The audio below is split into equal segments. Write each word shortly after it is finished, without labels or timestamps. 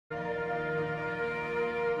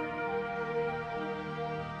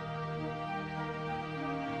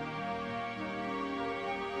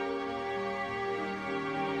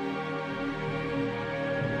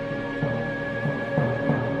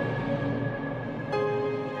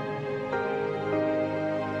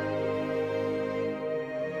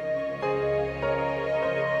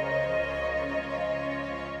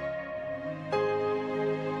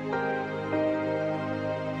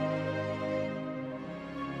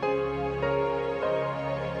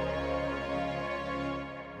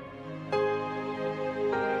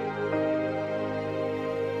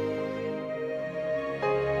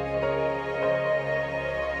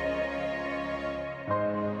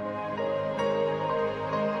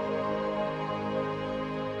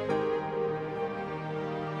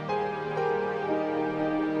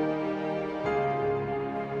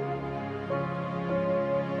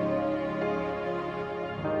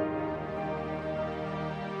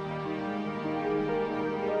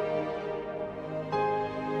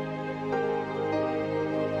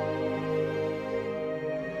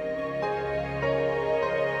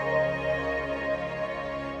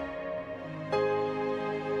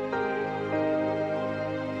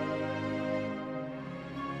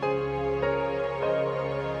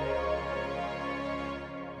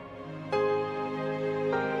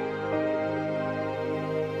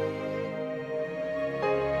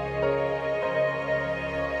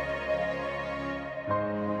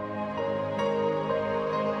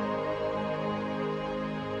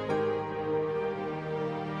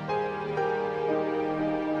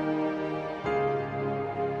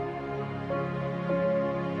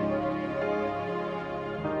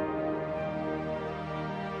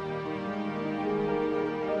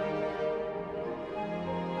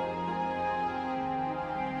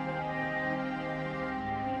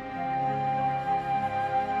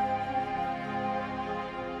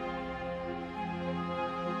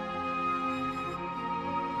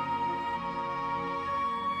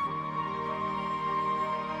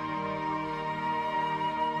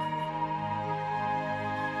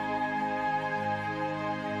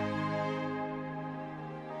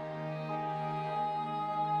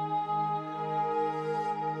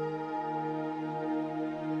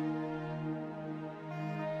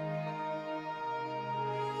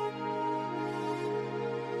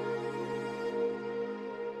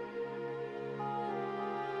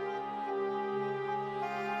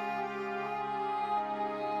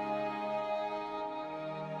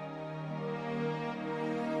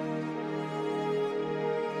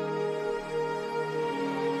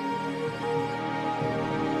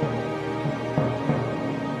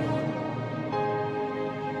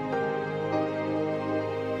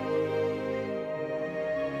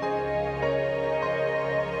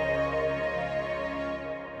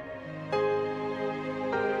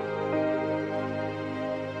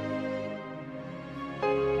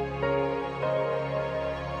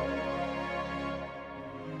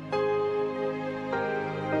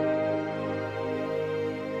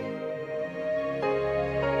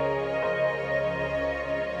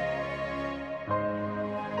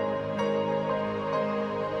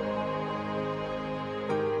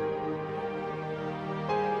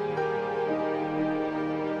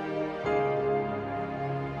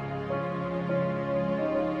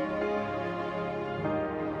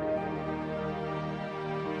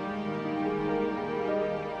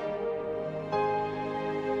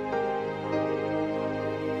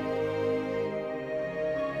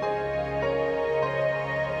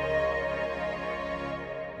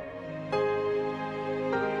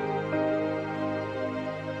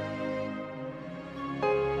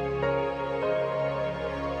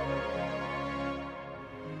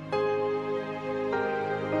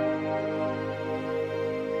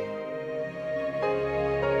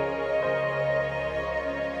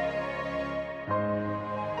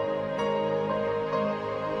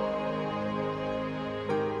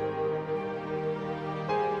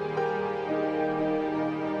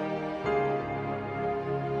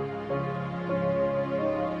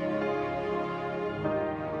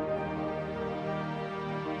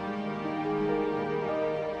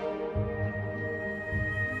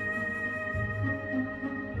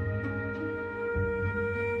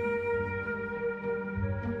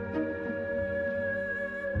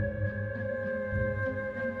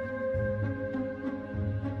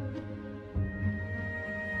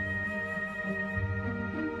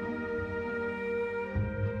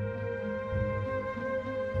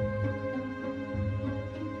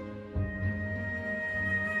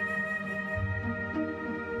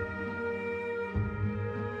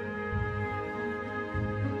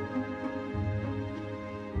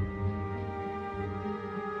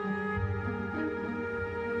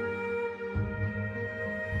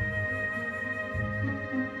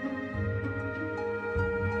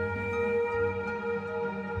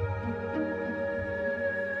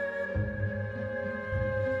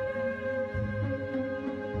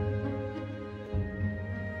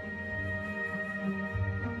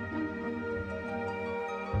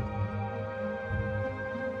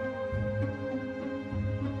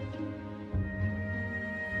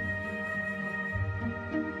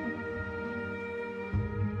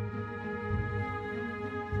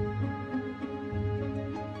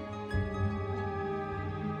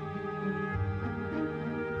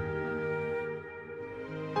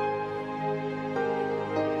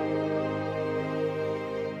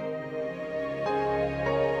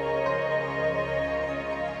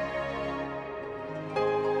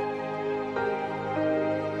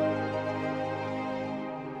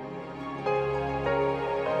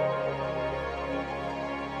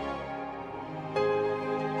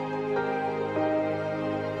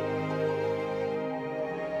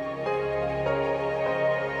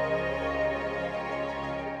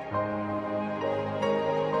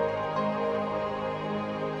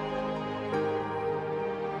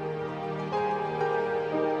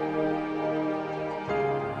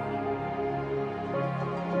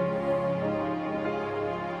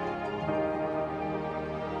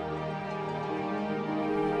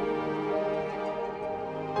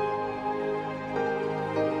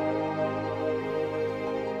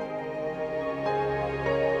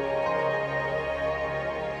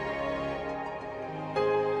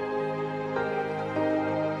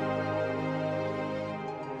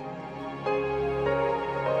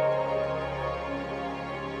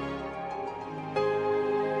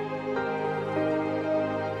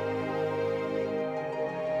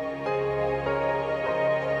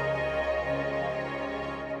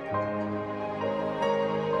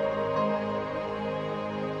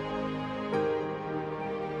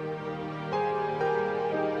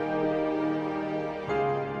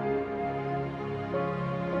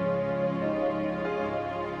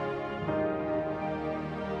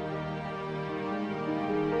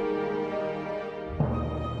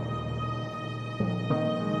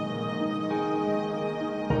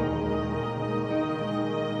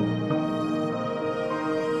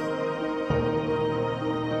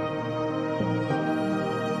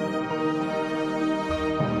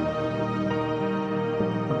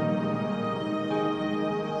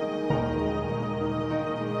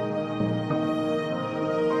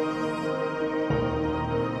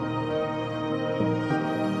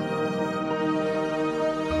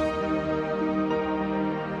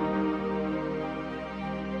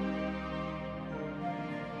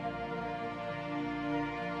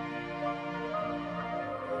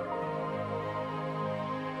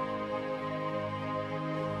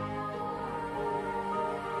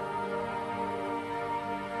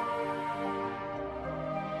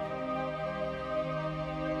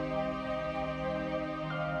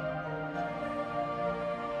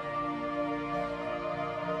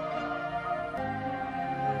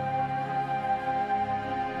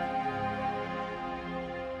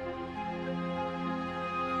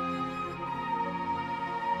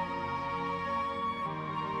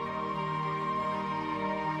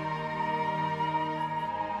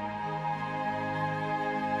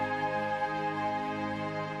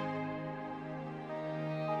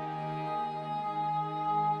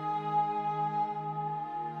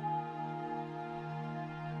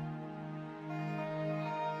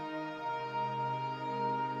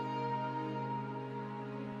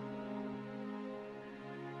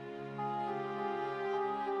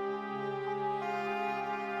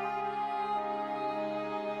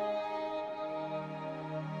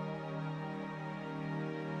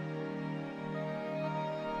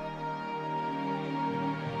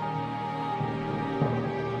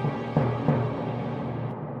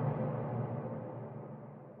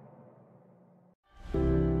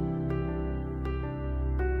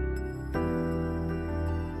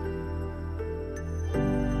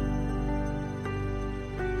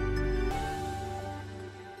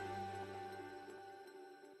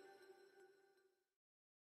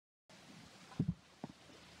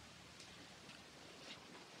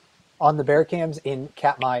On the bear cams in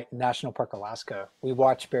Katmai National Park, Alaska, we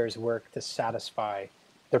watch bears work to satisfy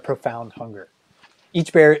their profound hunger.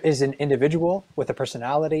 Each bear is an individual with a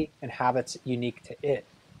personality and habits unique to it.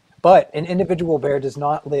 But an individual bear does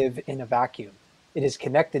not live in a vacuum. It is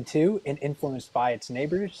connected to and influenced by its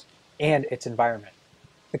neighbors and its environment.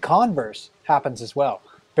 The converse happens as well.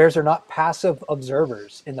 Bears are not passive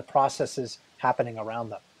observers in the processes happening around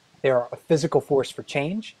them. They are a physical force for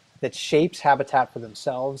change that shapes habitat for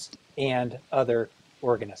themselves and other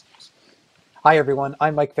organisms. Hi, everyone.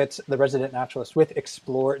 I'm Mike Fitz, the resident naturalist with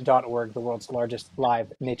explore.org, the world's largest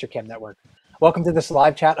live nature cam network. Welcome to this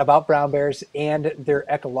live chat about brown bears and their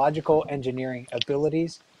ecological engineering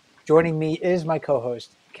abilities. Joining me is my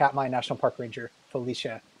co-host, Katmai National Park Ranger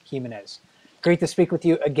Felicia Jimenez. Great to speak with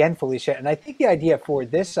you again, Felicia. And I think the idea for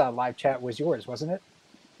this live chat was yours, wasn't it?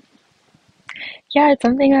 Yeah, it's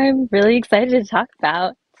something I'm really excited to talk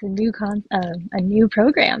about. It's a new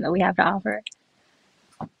program that we have to offer.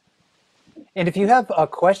 And if you have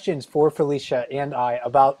questions for Felicia and I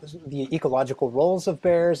about the ecological roles of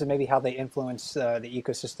bears and maybe how they influence the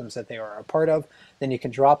ecosystems that they are a part of, then you can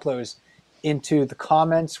drop those into the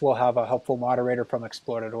comments. We'll have a helpful moderator from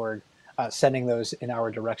explore.org sending those in our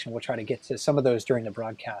direction. We'll try to get to some of those during the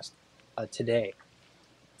broadcast today.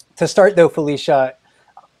 To start, though, Felicia,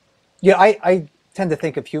 I tend to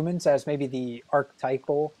think of humans as maybe the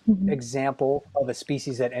archetypal Mhm. example of a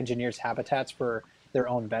species that engineers habitats for their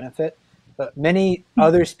own benefit. But many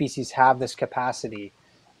other species have this capacity.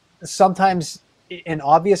 Sometimes in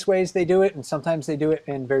obvious ways they do it, and sometimes they do it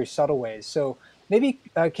in very subtle ways. So maybe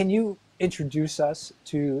can you introduce us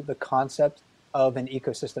to the concept of an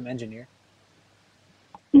ecosystem engineer?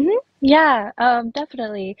 Yeah,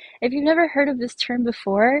 definitely. If you've never heard of this term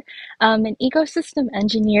before, an ecosystem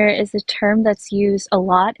engineer is a term that's used a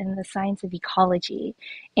lot in the science of ecology.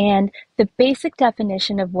 And the basic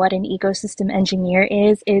definition of what an ecosystem engineer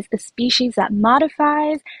is a species that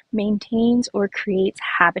modifies, maintains, or creates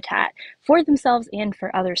habitat for themselves and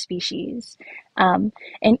for other species. Um,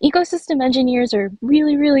 and ecosystem engineers are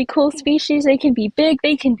really, really cool species. They can be big,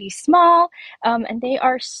 they can be small, and they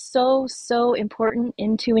are so important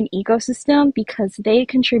into an ecosystem because they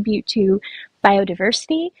contribute to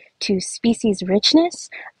biodiversity, to species richness.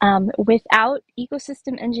 Without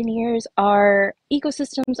ecosystem engineers, our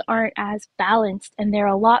ecosystems aren't as balanced and they're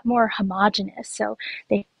a lot more homogeneous. So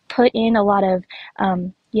they put in a lot of,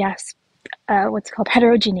 yes, what's called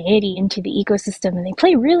heterogeneity into the ecosystem, and they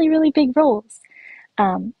play really, really big roles.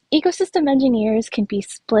 Ecosystem engineers can be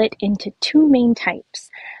split into two main types.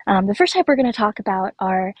 The first type we're going to talk about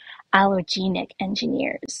are allogenic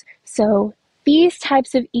engineers. So these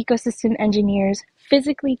types of ecosystem engineers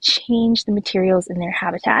physically change the materials in their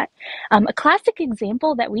habitat. A classic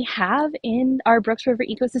example that we have in our Brooks River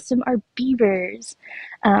ecosystem are beavers.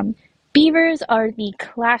 Um, Beavers are the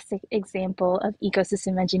classic example of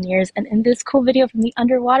ecosystem engineers, and in this cool video from the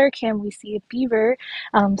underwater cam, we see a beaver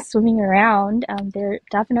swimming around. They're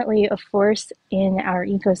definitely a force in our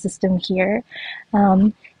ecosystem here.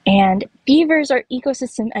 And beavers are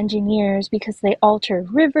ecosystem engineers because they alter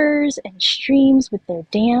rivers and streams with their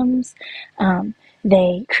dams.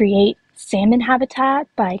 They create salmon habitat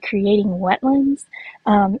by creating wetlands,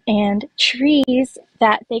 and trees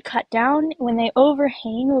that they cut down when they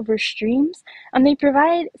overhang over streams. They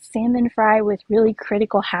provide salmon fry with really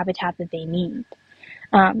critical habitat that they need.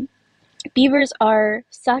 Um, Beavers are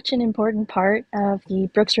such an important part of the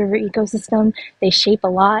Brooks River ecosystem. They shape a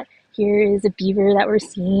lot. Here is a beaver that we're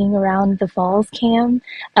seeing around the falls cam.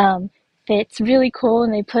 It's really cool,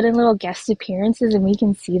 and they put in little guest appearances, and we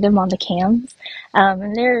can see them on the cams.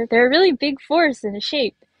 And they're a really big force in a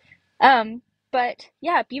shape. Um, but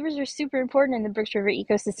yeah, beavers are super important in the Brooks River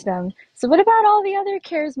ecosystem. So what about all the other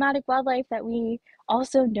charismatic wildlife that we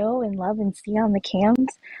also know and love and see on the cams?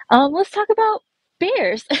 Let's talk about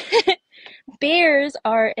bears. Bears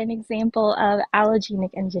are an example of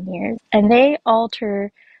allogenic engineers, and they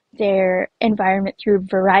alter their environment through a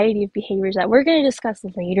variety of behaviors that we're going to discuss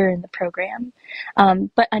later in the program.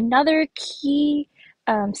 But another key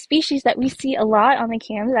species that we see a lot on the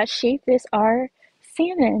cams that shape this are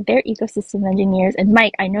salmon. They're ecosystem engineers. And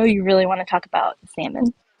Mike, I know you really want to talk about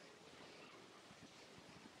salmon.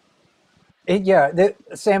 Yeah, the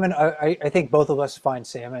salmon, I think both of us find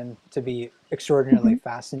salmon to be extraordinarily Mhm.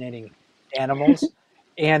 fascinating animals.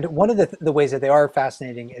 And one of the ways that they are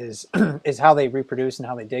fascinating is is how they reproduce and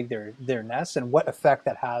how they dig their nests and what effect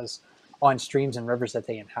that has on streams and rivers that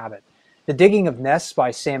they inhabit. The digging of nests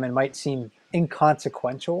by salmon might seem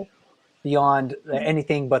inconsequential beyond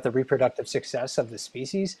anything but the reproductive success of the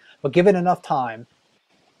species, but given enough time,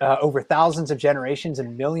 over thousands of generations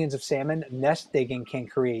and millions of salmon, nest digging can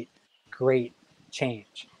create great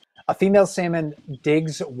change. A female salmon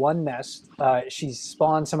digs one nest. She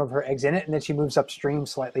spawns some of her eggs in it, and then she moves upstream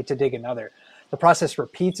slightly to dig another. The process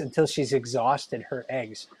repeats until she's exhausted her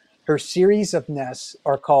eggs. Her series of nests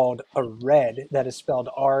are called a redd, that is spelled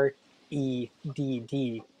Redd,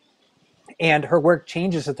 and her work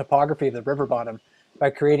changes the topography of the river bottom by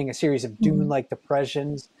creating a series of Mhm. dune-like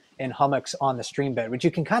depressions and hummocks on the stream bed, which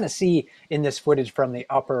you can kind of see in this footage from the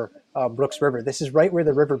upper Brooks River. This is right where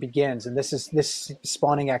the river begins, and this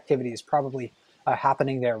spawning activity is probably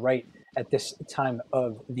happening there right at this time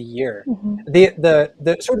of the year. Mhm.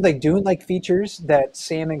 The sort of like dune-like features that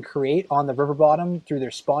salmon create on the river bottom through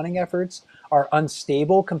their spawning efforts are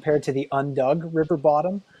unstable compared to the undug river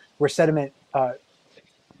bottom, where sediment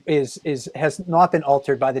is has not been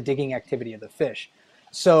altered by the digging activity of the fish.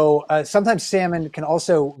 So sometimes salmon can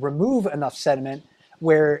also remove enough sediment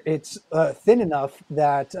where it's thin enough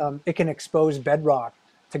that it can expose bedrock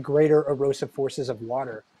to greater erosive forces of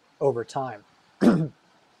water over time.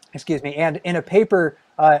 Excuse me. And in a paper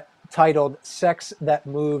titled "Sex That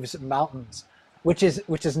Moves Mountains," which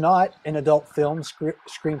is not an adult film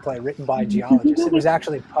screenplay written by geologists, it was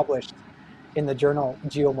actually published in the journal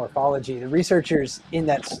Geomorphology. The researchers in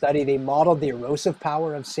that study, they modeled the erosive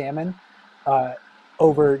power of salmon uh,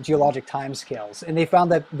 over geologic timescales, and they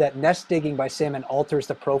found that nest digging by salmon alters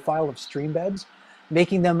the profile of stream beds,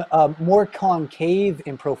 making them more concave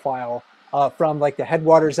in profile from like the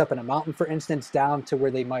headwaters up in a mountain, for instance, down to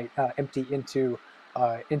where they might empty into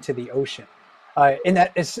the ocean. And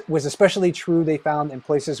was especially true, they found, in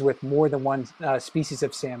places with more than one species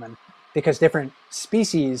of salmon, because different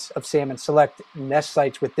species of salmon select nest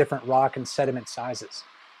sites with different rock and sediment sizes.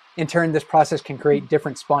 In turn, this process can create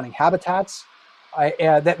different spawning habitats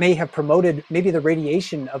that may have promoted maybe the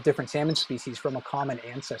radiation of different salmon species from a common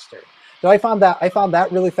ancestor. So I found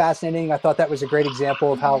that really fascinating. I thought that was a great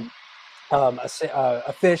example of how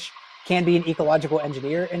a fish can be an ecological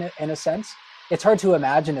engineer in a sense. It's hard to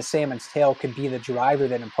imagine a salmon's tail could be the driver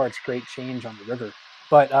that imparts great change on the river,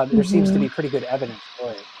 but there seems to Mhm. be pretty good evidence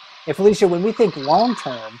for it. And Felicia, when we think long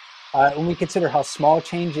term, when we consider how small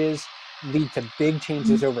changes lead to big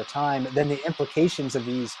changes over time, then the implications of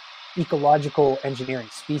these ecological engineering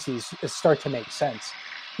species start to make sense.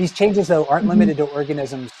 These changes, though, aren't Mhm. limited to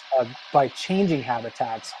organisms by changing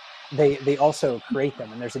habitats. They also create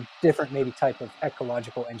them, and there's a different maybe type of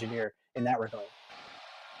ecological engineer in that regard.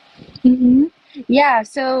 Mhm. Yeah,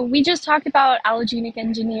 so we just talked about allogenic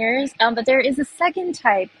engineers, but there is a second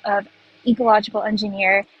type of ecological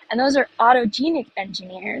engineer, and those are autogenic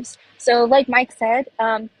engineers. So, like Mike said,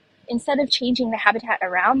 instead of changing the habitat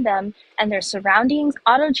around them and their surroundings,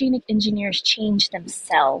 autogenic engineers change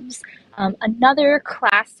themselves. Another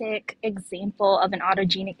classic example of an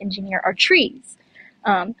autogenic engineer are trees.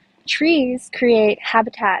 Um, Trees create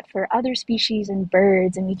habitat for other species and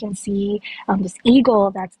birds, and we can see this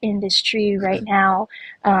eagle that's in this tree right now.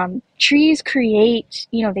 Trees create,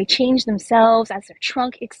 they change themselves as their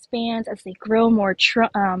trunk expands, as they grow more,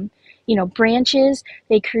 branches.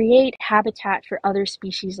 They create habitat for other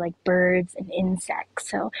species like birds and insects.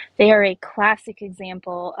 So they are a classic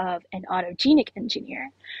example of an autogenic engineer.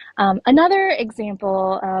 Another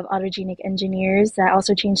example of autogenic engineers that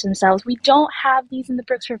also change themselves, we don't have these in the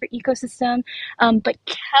Brooks River ecosystem, but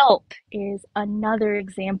kelp is another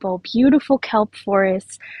example. Beautiful kelp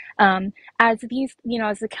forests. As these,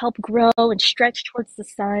 as the kelp grow and stretch towards the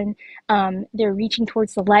sun, they're reaching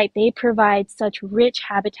towards the light. They provide such rich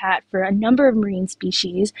habitat for a number of marine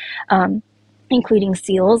species, including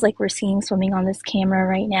seals, like we're seeing swimming on this camera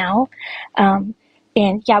right now. Um,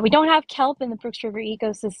 and yeah, we don't have kelp in the Brooks River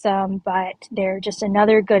ecosystem, but they're just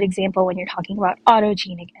another good example when you're talking about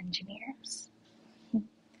autogenic engineers.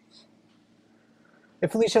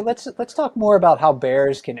 And Felicia, let's talk more about how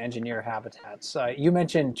bears can engineer habitats. You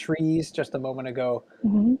mentioned trees just a moment ago.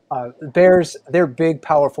 Mm-hmm. Bears, they're big,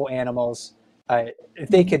 powerful animals. They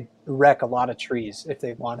Mm-hmm. could wreck a lot of trees if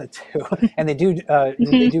they wanted to, and they do.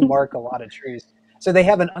 They do mark a lot of trees. So they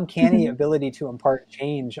have an uncanny ability to impart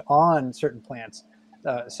change on certain plants,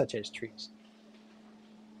 such as trees.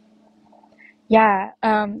 Yeah,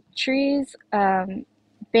 trees,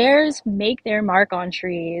 bears make their mark on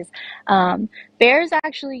trees. Bears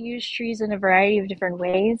actually use trees in a variety of different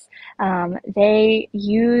ways.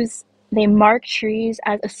 They mark trees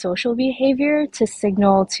as a social behavior to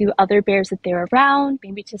signal to other bears that they're around,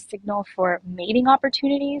 maybe to signal for mating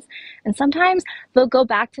opportunities. And sometimes they'll go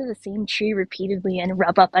back to the same tree repeatedly and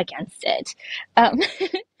rub up against it. Um,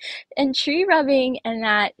 And tree rubbing and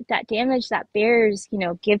that damage that bears,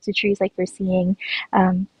 give to trees, like we're seeing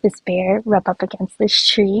this bear rub up against this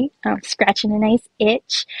tree, scratching a nice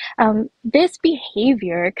itch. This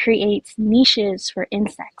behavior creates niches for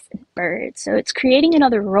insects and birds. So it's creating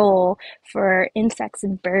another role for insects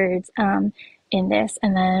and birds. In this,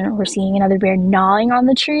 and then we're seeing another bear gnawing on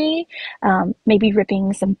the tree, maybe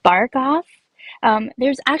ripping some bark off.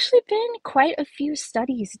 There's actually been quite a few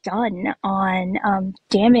studies done on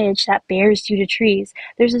damage that bears do to trees.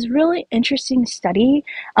 There's this really interesting study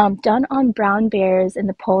done on brown bears in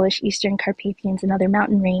the Polish Eastern Carpathians, another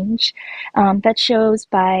mountain range, that shows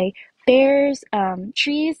by bears,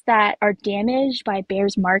 trees that are damaged by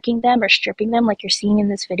bears marking them or stripping them, like you're seeing in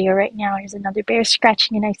this video right now. Here's another bear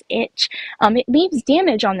scratching a nice itch. It leaves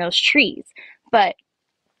damage on those trees, but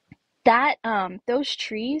that those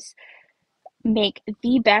trees make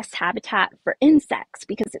the best habitat for insects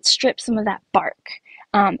because it strips some of that bark.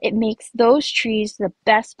 It makes those trees the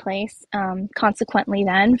best place, consequently,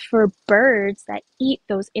 then for birds that eat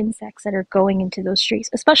those insects that are going into those trees,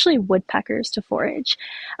 especially woodpeckers to forage.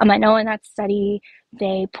 I know in that study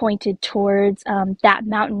they pointed towards that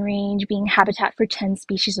mountain range being habitat for 10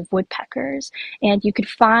 species of woodpeckers, and you could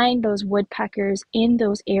find those woodpeckers in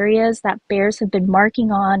those areas that bears have been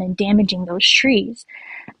marking on and damaging those trees.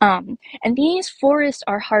 And these forests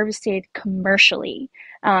are harvested commercially.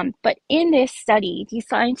 But in this study, these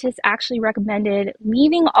scientists actually recommended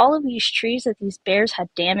leaving all of these trees that these bears had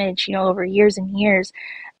damaged, over years and years,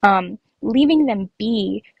 leaving them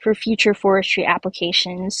be for future forestry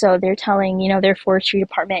applications. So they're telling, their forestry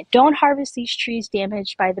department, don't harvest these trees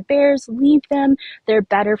damaged by the bears, leave them. They're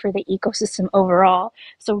better for the ecosystem overall.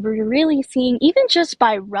 So we're really seeing, even just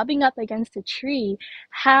by rubbing up against a tree,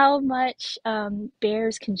 how much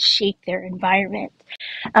bears can shape their environment.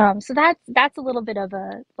 So that's a little bit of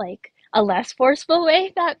a less forceful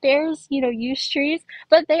way that bears, use trees.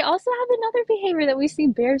 But they also have another behavior that we see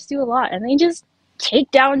bears do a lot, and they just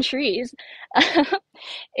take down trees.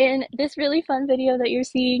 In this really fun video that you're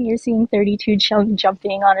seeing 32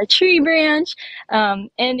 jumping on a tree branch.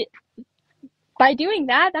 And by doing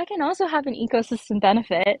that can also have an ecosystem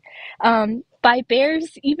benefit. By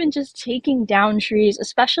bears even just taking down trees,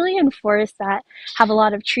 especially in forests that have a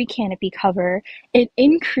lot of tree canopy cover, it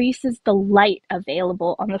increases the light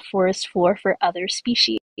available on the forest floor for other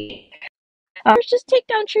species. Bears just take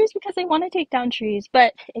down trees because they want to take down trees,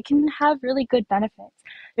 but it can have really good benefits.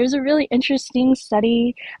 There's a really interesting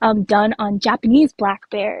study done on Japanese black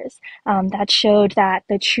bears that showed that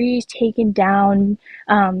the trees taken down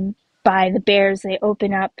by the bears, they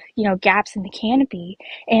open up, gaps in the canopy.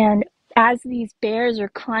 And as these bears are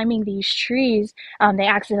climbing these trees, they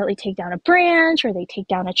accidentally take down a branch or they take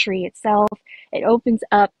down a tree itself. It opens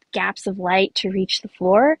up gaps of light to reach the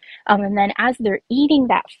floor. And then as they're eating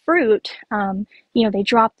that fruit, they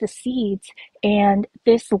drop the seeds, and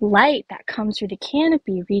this light that comes through the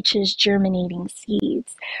canopy reaches germinating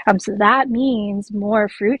seeds. So that means more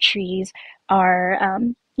fruit trees are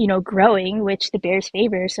growing, which the bears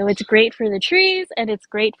favor. So it's great for the trees and it's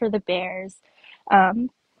great for the bears.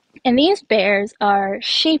 And these bears are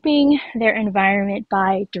shaping their environment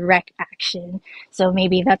by direct action. So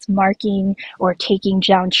maybe that's marking or taking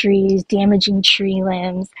down trees, damaging tree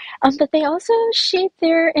limbs, but they also shape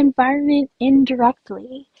their environment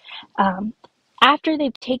indirectly. After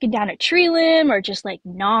they've taken down a tree limb or just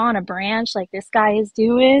gnaw on a branch like this guy is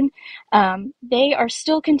doing, they are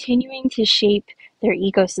still continuing to shape their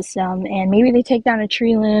ecosystem, and maybe they take down a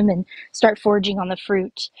tree limb and start foraging on the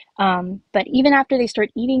fruit. But even after they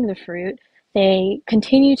start eating the fruit, they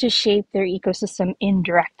continue to shape their ecosystem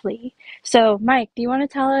indirectly. So, Mike, do you want to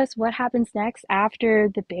tell us what happens next after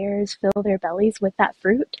the bears fill their bellies with that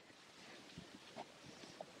fruit?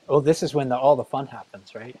 Oh, this is when all the fun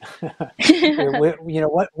happens, right?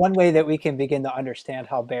 One way that we can begin to understand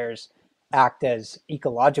how bears act as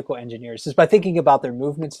ecological engineers is by thinking about their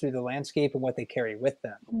movements through the landscape and what they carry with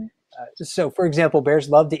them. So, for example, bears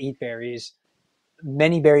love to eat berries.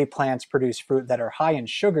 Many berry plants produce fruit that are high in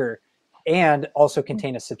sugar and also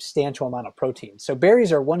contain a substantial amount of protein. So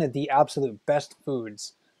berries are one of the absolute best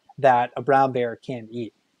foods that a brown bear can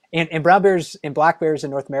eat. And brown bears and black bears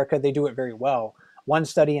in North America, they do it very well. One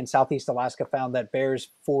study in Southeast Alaska found that bears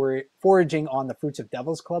foraging on the fruits of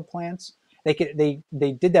devil's club plants, they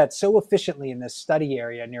did that so efficiently in this study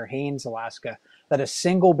area near Haines, Alaska, that a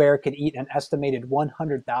single bear could eat an estimated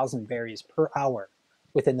 100,000 berries per hour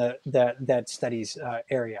within that study's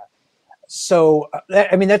area. So,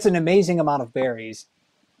 that's an amazing amount of berries.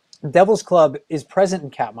 Devil's Club is present in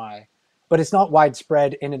Katmai, but it's not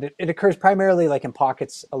widespread, and it occurs primarily like in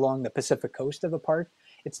pockets along the Pacific coast of the park.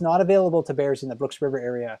 It's not available to bears in the Brooks River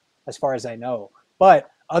area, as far as I know. But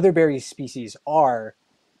other berry species are,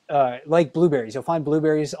 like blueberries. You'll find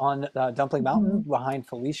blueberries on Dumpling Mountain Mhm. behind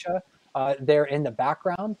Felicia. They're in the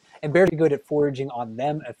background, and bears are good at foraging on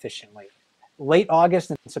them efficiently. Late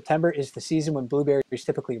August and September is the season when blueberries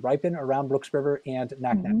typically ripen around Brooks River and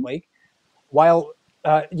Naknek Mhm. Lake. While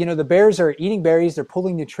the bears are eating berries, they're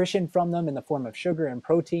pulling nutrition from them in the form of sugar and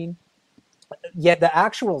protein. Yet the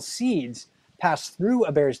actual seeds pass through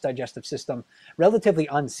a bear's digestive system relatively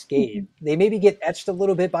unscathed. Mhm. They maybe get etched a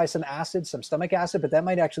little bit by some acid, some stomach acid, but that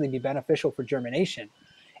might actually be beneficial for germination.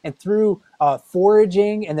 And through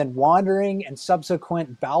foraging and then wandering and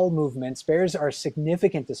subsequent bowel movements, bears are a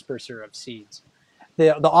significant disperser of seeds.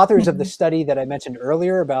 The authors of the Mhm. study that I mentioned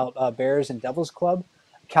earlier about bears and Devil's Club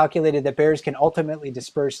calculated that bears can ultimately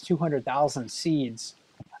disperse 200,000 seeds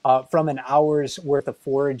from an hour's worth of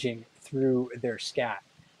foraging through their scat.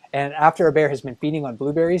 And after a bear has been feeding on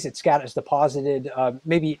blueberries, its scat is deposited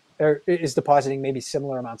is depositing maybe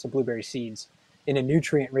similar amounts of blueberry seeds in a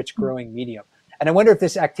nutrient-rich growing medium. And I wonder if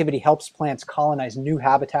this activity helps plants colonize new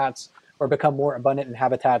habitats or become more abundant in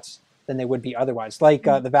habitats than they would be otherwise, like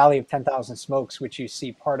Mhm. the Valley of 10,000 Smokes, which you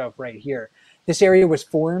see part of right here. This area was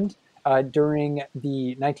formed during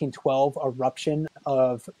the 1912 eruption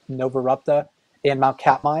of Nova Rupta in Mount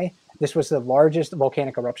Katmai. This was the largest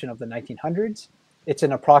volcanic eruption of the 1900s. It's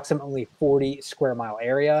an approximately 40 square mile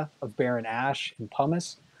area of barren ash and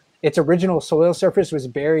pumice. Its original soil surface was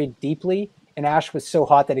buried deeply, and ash was so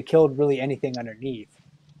hot that it killed really anything underneath.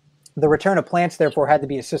 The return of plants, therefore, had to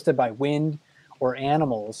be assisted by wind or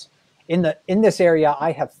animals. In this area,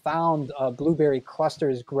 I have found blueberry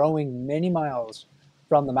clusters growing many miles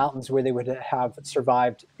from the mountains where they would have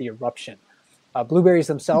survived the eruption. Blueberries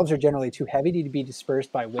themselves are generally too heavy to be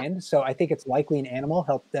dispersed by wind, so I think it's likely an animal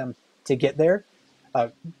helped them to get there. Uh,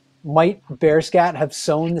 might bear scat have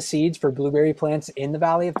sown the seeds for blueberry plants in the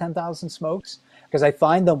Valley of 10,000 Smokes? Because I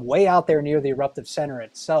find them way out there near the eruptive center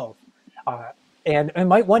itself. Uh, and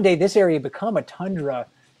might one day this area become a tundra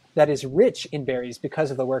that is rich in berries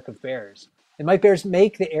because of the work of bears? And might bears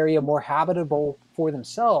make the area more habitable for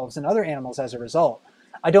themselves and other animals as a result?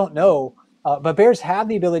 I don't know, but bears have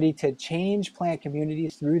the ability to change plant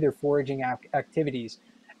communities through their foraging activities.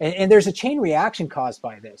 And there's a chain reaction caused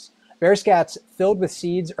by this. Bear scats filled with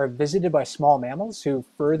seeds are visited by small mammals who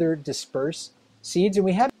further disperse seeds. And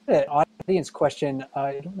we had an audience question.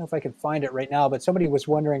 I don't know if I can find it right now, but somebody was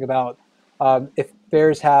wondering about if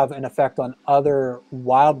bears have an effect on other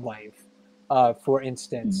wildlife, for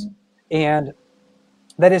instance. Mhm. And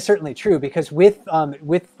that is certainly true because with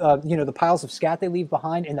the piles of scat they leave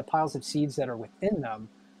behind and the piles of seeds that are within them,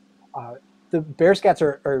 uh, the bear scats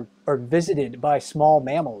are visited by small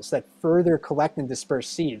mammals that further collect and disperse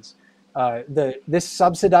seeds. This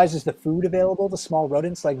subsidizes the food available to small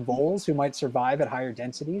rodents like voles who might survive at higher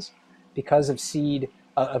densities because of seed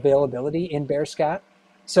availability in bear scat.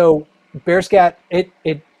 So bear scat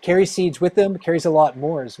it carries seeds with them, carries a lot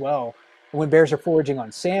more as well. And when bears are foraging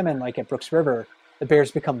on salmon, like at Brooks River, the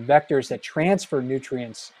bears become vectors that transfer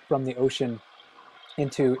nutrients from the ocean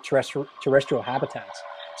into terrestrial habitats.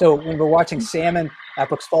 So when we're watching salmon at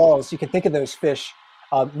Brooks Falls, you can think of those fish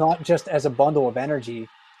not just as a bundle of energy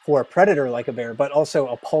for a predator like a bear, but also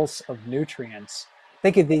a pulse of nutrients.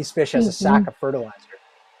 Think of these fish as a sack Mhm. of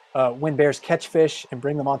fertilizer. When bears catch fish and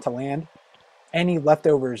bring them onto land, any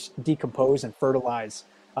leftovers decompose and fertilize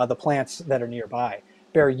the plants that are nearby.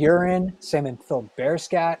 Bear urine, salmon-filled bear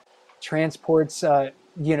scat transports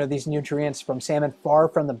these nutrients from salmon far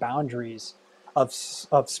from the boundaries of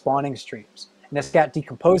spawning streams. And the scat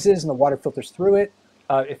decomposes and the water filters through it.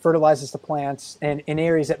 It fertilizes the plants and in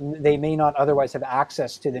areas that they may not otherwise have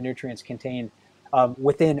access to the nutrients contained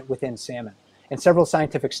within salmon. And several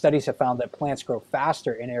scientific studies have found that plants grow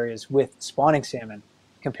faster in areas with spawning salmon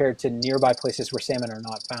compared to nearby places where salmon are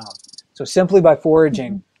not found. So simply by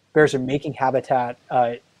foraging, Mhm. bears are making habitat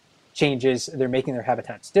changes. They're making their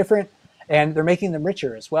habitats different, and they're making them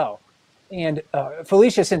richer as well. And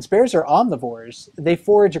Felicia, since bears are omnivores, they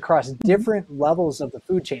forage across Mhm. different levels of the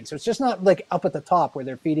food chain. So it's just not like up at the top where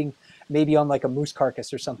they're feeding maybe on like a moose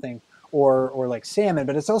carcass or something, or like salmon,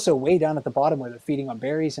 but it's also way down at the bottom where they're feeding on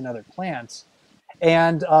berries and other plants.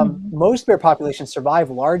 And Mhm. most bear populations survive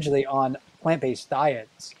largely on plant-based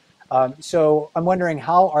diets. So I'm wondering,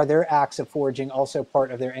 how are their acts of foraging also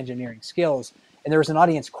part of their engineering skills? And there was an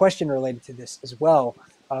audience question related to this as well.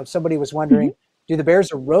 Somebody was Mhm. wondering, do the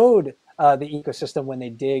bears erode the ecosystem when they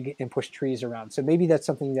dig and push trees around? So maybe that's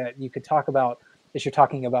something that you could talk about as you're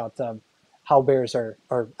talking about how bears are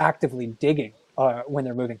actively digging when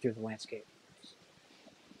they're moving through the landscape?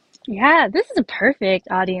 Yeah, this is a perfect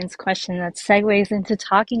audience question that segues into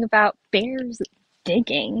talking about bears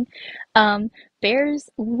digging. Um, Bears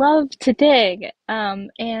love to dig,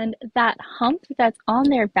 and that hump that's on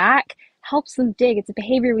their back helps them dig. It's a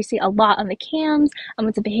behavior we see a lot on the cams.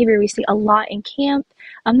 It's a behavior we see a lot in camp.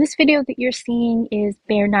 This video that you're seeing is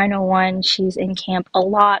Bear 901. She's in camp a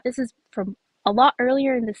lot. This is from a lot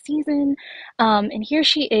earlier in the season. And here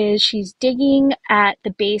she is. She's digging at the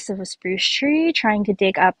base of a spruce tree, trying to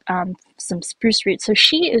dig up some spruce roots. So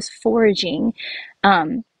she is foraging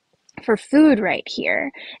for food right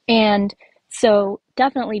here. And so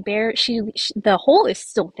definitely the hole is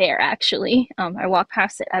still there actually. I walk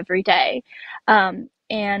past it every day.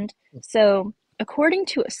 And so according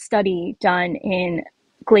to a study done in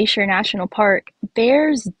Glacier National Park,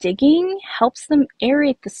 bears digging helps them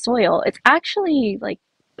aerate the soil. It's actually like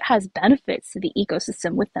has benefits to the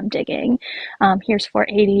ecosystem with them digging. Here's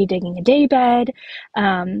 480 digging a daybed,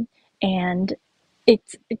 and it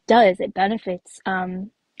does it benefits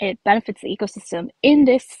the ecosystem. In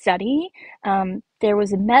this study, there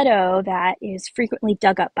was a meadow that is frequently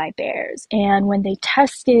dug up by bears, and when they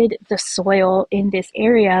tested the soil in this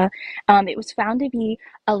area, it was found to be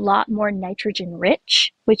a lot more nitrogen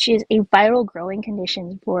rich, which is a vital growing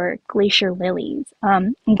condition for glacier lilies.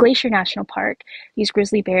 In Glacier National Park, these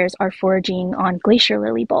grizzly bears are foraging on glacier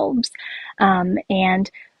lily bulbs, and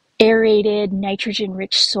aerated,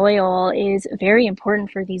 nitrogen-rich soil is very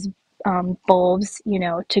important for these bulbs,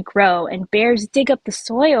 to grow. And bears dig up the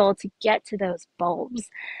soil to get to those bulbs.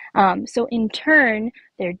 So in turn,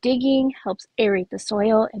 their digging helps aerate the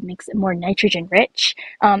soil and makes it more nitrogen-rich,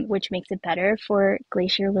 which makes it better for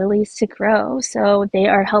glacier lilies to grow. So they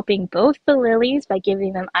are helping both the lilies by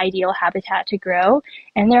giving them ideal habitat to grow,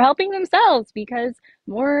 and they're helping themselves because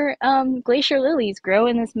more glacier lilies grow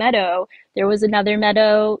in this meadow. There was another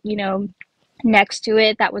meadow, next to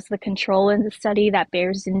it that was the control in the study that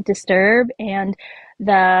bears didn't disturb, and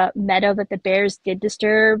the meadow that the bears did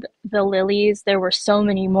disturb, the lilies, there were so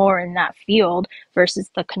many more in that field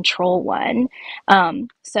versus the control one.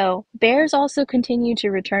 So bears also continue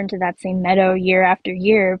to return to that same meadow year after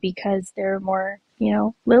year because there are more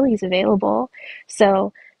lilies available.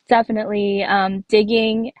 So definitely,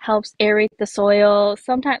 digging helps aerate the soil.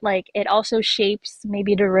 Sometimes, like, it also shapes,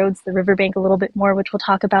 maybe it erodes the riverbank a little bit more, which we'll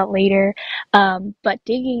talk about later. But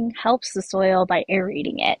digging helps the soil by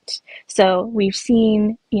aerating it. So we've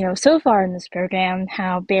seen, so far in this program,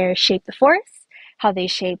 how bears shape the forests, how they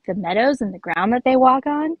shape the meadows and the ground that they walk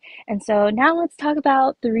on. And so now let's talk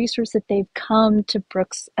about the resource that they've come to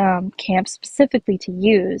Brooks Camp specifically to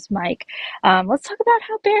use. Mike, let's talk about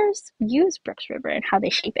how bears use Brooks River and how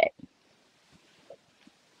they shape it.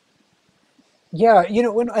 Yeah,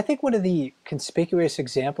 I think one of the conspicuous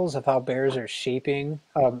examples of how bears are shaping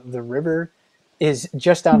the river is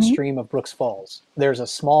just Mm-hmm. downstream of Brooks Falls. There's a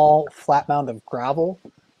small flat mound of gravel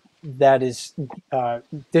that is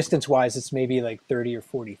distance wise, it's maybe like 30 or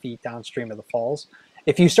 40 feet downstream of the falls.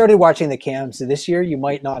 If you started watching the cams this year, you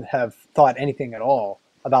might not have thought anything at all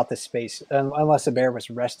about this space unless a bear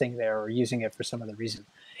was resting there or using it for some other reason.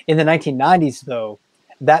 In the 1990s, though,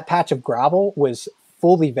 that patch of gravel was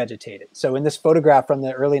fully vegetated. So in this photograph from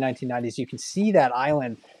the early 1990s, you can see that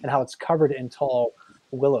island and how it's covered in tall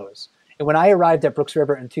willows. And when I arrived at Brooks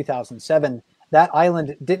River in 2007, that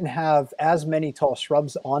island didn't have as many tall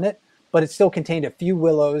shrubs on it, but it still contained a few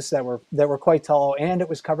willows that were quite tall, and it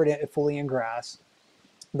was covered fully in grass.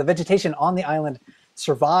 The vegetation on the island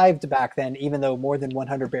survived back then, even though more than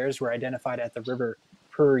 100 bears were identified at the river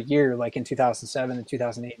per year, like in 2007 and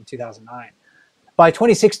 2008 and 2009. By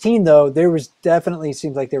 2016, though,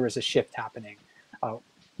 seems like there was a shift happening.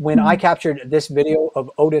 When I captured this video of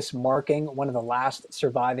Otis marking one of the last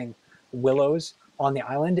surviving willows on the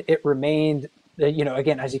island, it remained,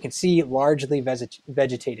 again, as you can see, largely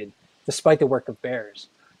vegetated, despite the work of bears.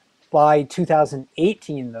 By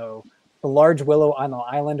 2018, though, the large willow on the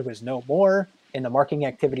island was no more, and the marking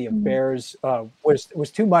activity of bears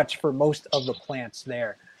was too much for most of the plants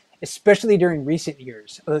there. Especially during recent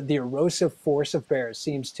years, the erosive force of bears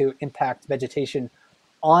seems to impact vegetation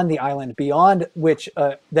on the island beyond which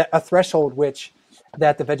a threshold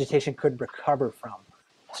that the vegetation could recover from.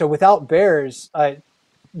 So without bears, I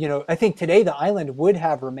think today the island would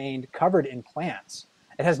have remained covered in plants.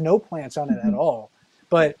 It has no plants on it at all.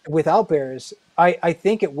 But without bears, I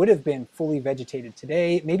think it would have been fully vegetated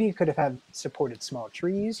today. Maybe it could have had supported small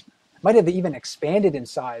trees, might have even expanded in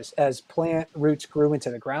size as plant roots grew into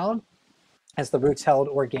the ground, as the roots held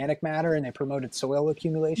organic matter and they promoted soil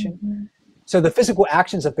accumulation. Mm-hmm. So the physical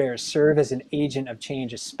actions of bears serve as an agent of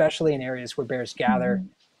change, especially in areas where bears gather Mm-hmm.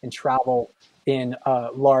 and travel in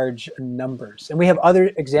large numbers. And we have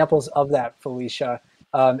other examples of that, Felicia,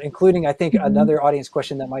 including, I think, Mhm. another audience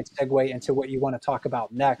question that might segue into what you want to talk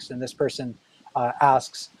about next. And this person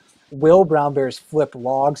asks, will brown bears flip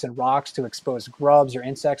logs and rocks to expose grubs or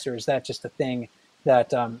insects, or is that just a thing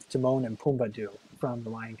that Timon and Pumbaa do from The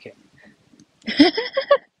Lion King?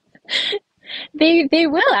 They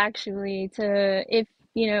will actually to if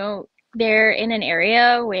they're in an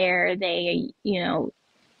area where they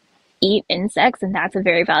eat insects and that's a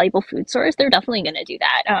very valuable food source, they're definitely going to do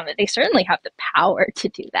that. They certainly have the power to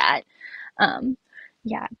do that. Um,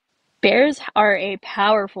 yeah, bears are a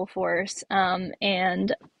powerful force,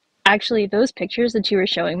 and actually, those pictures that you were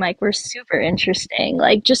showing, Mike, were super interesting.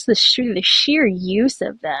 Like just the sheer use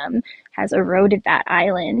of them has eroded that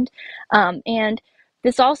island, and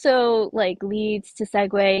this also like leads to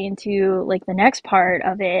segue into like the next part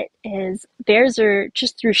of it is bears are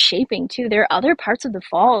just through shaping too. There are other parts of the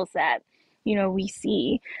falls that we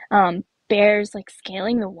see. Bears like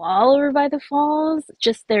scaling the wall over by the falls,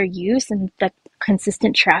 just their use and the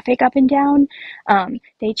consistent traffic up and down.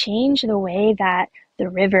 They change the way that the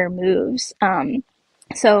river moves.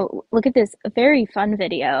 So look at this very fun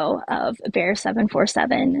video of Bear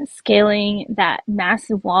 747 scaling that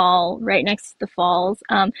massive wall right next to the falls.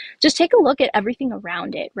 Just take a look at everything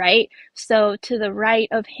around it, right? So to the right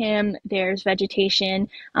of him, there's vegetation,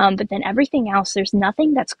 but then everything else, there's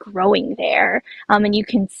nothing that's growing there. And you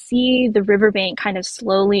can see the riverbank kind of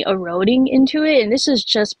slowly eroding into it. And this is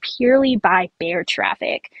just purely by bear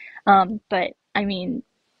traffic. But I mean,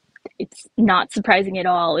 it's not surprising at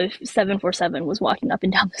all if 747 was walking up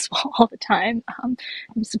and down this wall all the time. I'm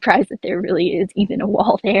surprised that there really is even a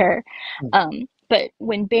wall there. But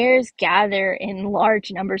when bears gather in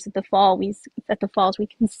large numbers at the falls, we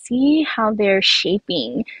can see how they're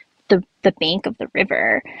shaping the bank of the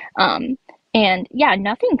river. And yeah,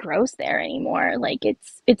 nothing grows there anymore. Like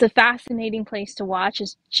it's a fascinating place to watch.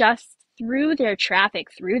 Is just through their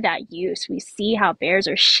traffic, through that use, we see how bears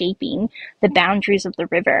are shaping the boundaries of the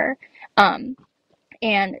river. Um,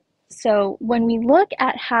 and so when we look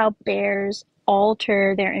at how bears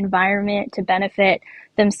alter their environment to benefit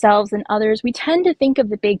themselves and others, we tend to think of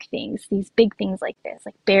the big things, these big things like this,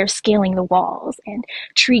 like bears scaling the walls and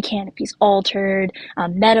tree canopies altered,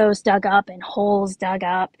 meadows dug up and holes dug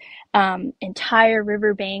up, entire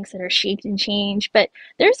riverbanks that are shaped and changed. But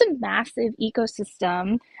there's a massive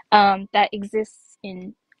ecosystem that exists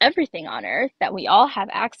in everything on Earth that we all have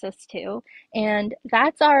access to, and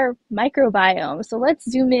that's our microbiome. So let's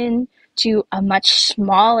zoom in to a much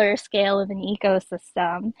smaller scale of an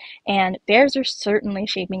ecosystem, and bears are certainly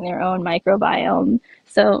shaping their own microbiome.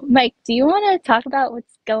 So, Mike, do you want to talk about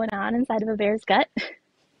what's going on inside of a bear's gut?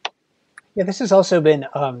 Yeah, this has also been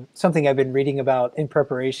something I've been reading about in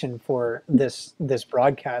preparation for this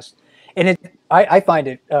broadcast, and I find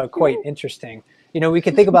it quite interesting. We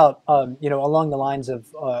can think about along the lines of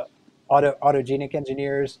autogenic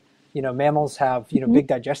engineers. Mammals have big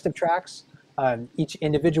digestive tracts. Each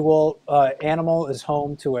individual animal is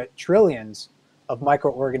home to trillions of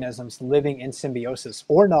microorganisms living in symbiosis,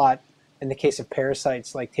 or not, in the case of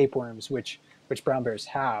parasites like tapeworms, which brown bears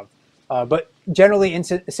have. But generally in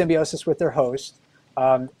symbiosis with their host.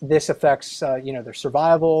 This affects their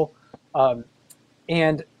survival,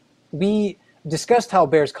 and we discussed how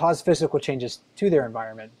bears cause physical changes to their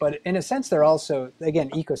environment, but in a sense they're also, again,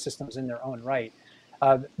 ecosystems in their own right.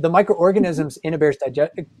 The microorganisms in a bear's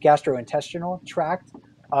gastrointestinal tract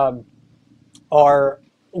are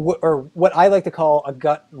or what I like to call a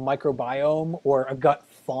gut microbiome or a gut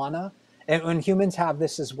fauna. And when humans have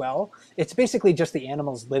this as well, it's basically just the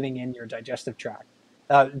animals living in your digestive tract.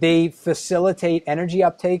 They facilitate energy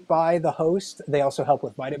uptake by the host. They also help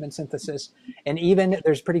with vitamin synthesis. And even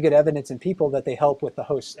there's pretty good evidence in people that they help with the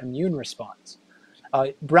host's immune response.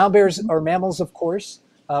 Brown bears are mammals, of course,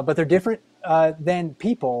 but they're different than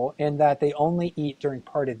people in that they only eat during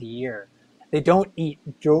part of the year. They don't eat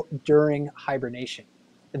during hibernation.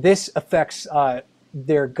 This affects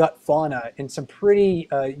their gut fauna in some pretty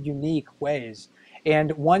unique ways.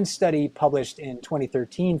 And one study published in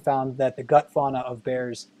 2013 found that the gut fauna of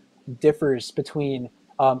bears differs between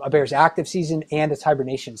a bear's active season and its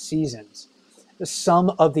hibernation seasons.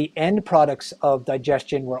 Some of the end products of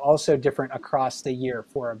digestion were also different across the year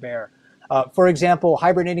for a bear. For example,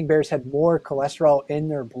 hibernating bears had more cholesterol in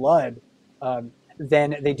their blood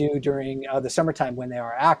than they do during the summertime when they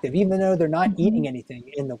are active, even though they're not Mm-hmm. eating anything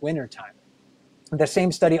in the wintertime. The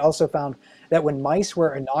same study also found that when mice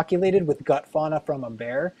were inoculated with gut fauna from a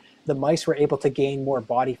bear, the mice were able to gain more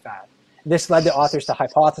body fat. This led the authors to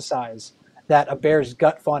hypothesize that a bear's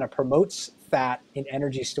gut fauna promotes fat in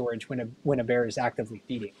energy storage when a bear is actively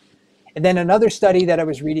feeding. And then another study that I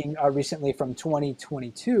was reading recently from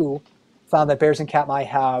 2022 found that bears in Katmai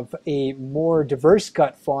have a more diverse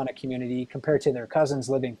gut fauna community compared to their cousins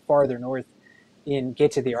living farther north in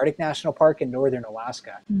Gates of the Arctic National Park in northern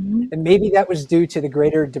Alaska. Mm-hmm. And maybe that was due to the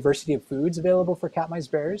greater diversity of foods available for Katmai's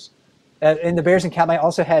bears. And the bears in Katmai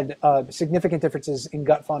also had significant differences in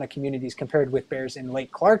gut fauna communities compared with bears in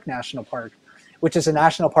Lake Clark National Park, which is a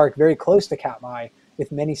national park very close to Katmai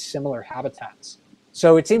with many similar habitats.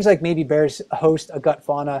 So it seems like maybe bears host a gut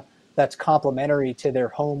fauna that's complementary to their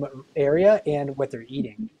home area and what they're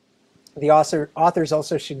eating. The authors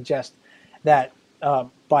also suggest that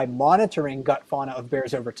by monitoring gut fauna of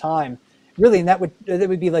bears over time, really, and that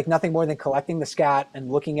would be like nothing more than collecting the scat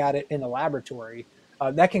and looking at it in the laboratory.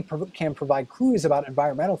 That can provide clues about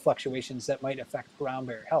environmental fluctuations that might affect brown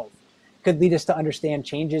bear health. Could lead us to understand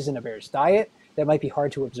changes in a bear's diet that might be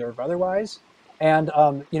hard to observe otherwise. And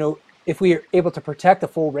if we are able to protect the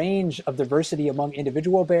full range of diversity among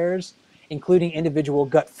individual bears, including individual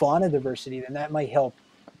gut fauna diversity, then that might help.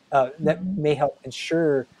 That may help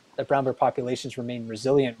ensure that brown bear populations remain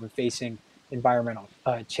resilient when facing environmental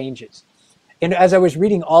changes. And as I was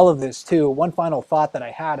reading all of this too, one final thought that I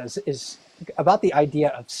had is about the idea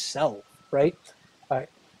of self, right?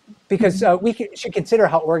 Because should consider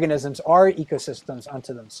how organisms are ecosystems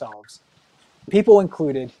unto themselves, people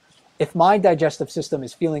included. If my digestive system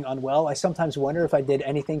is feeling unwell, I sometimes wonder if I did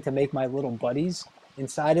anything to make my little buddies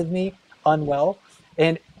inside of me unwell.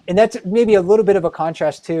 And that's maybe a little bit of a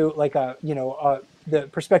contrast to like the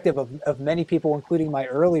perspective of many people, including my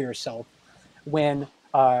earlier self, when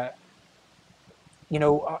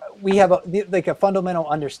we have a fundamental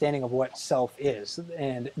understanding of what self is,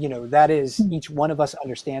 and that is each one of us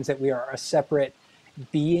understands that we are a separate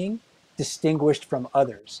being, distinguished from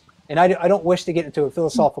others. And I don't wish to get into a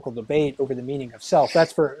philosophical debate over the meaning of self.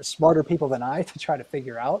 That's for smarter people than I to try to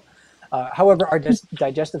figure out. However, our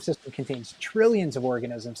digestive system contains trillions of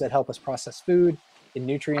organisms that help us process food and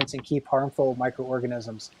nutrients and keep harmful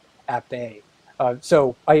microorganisms at bay.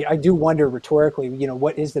 So I do wonder rhetorically,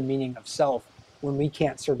 what is the meaning of self when we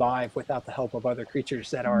can't survive without the help of other creatures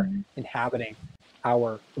that are inhabiting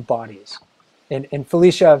our bodies? And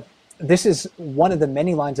Felicia, this is one of the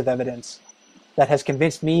many lines of evidence that has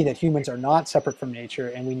convinced me that humans are not separate from nature,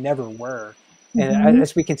 and we never were. And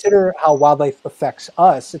as we consider how wildlife affects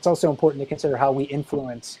us, it's also important to consider how we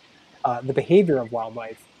influence the behavior of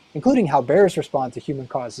wildlife, including how bears respond to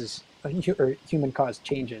human-caused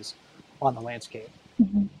changes on the landscape.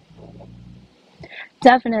 Mm-hmm.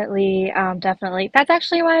 Definitely, definitely. That's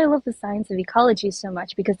actually why I love the science of ecology so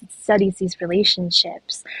much, because it studies these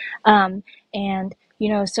relationships. And,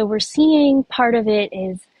 so we're seeing part of it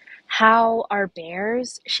is how are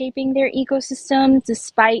bears shaping their ecosystem,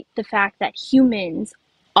 despite the fact that humans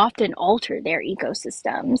often alter their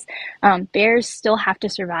ecosystems. Bears still have to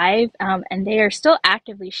survive, and they are still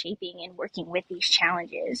actively shaping and working with these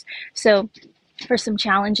challenges. So for some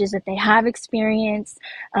challenges that they have experienced.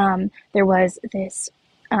 There was this,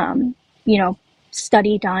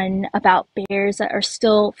 study done about bears that are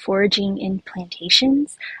still foraging in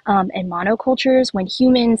plantations and monocultures when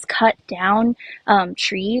humans cut down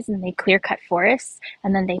trees and they clear cut forests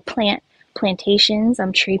and then they plant plantations,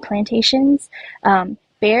 tree plantations.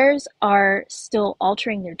 Bears are still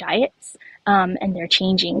altering their diets and they're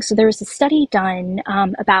changing. So there was a study done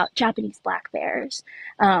about Japanese black bears.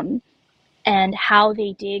 And how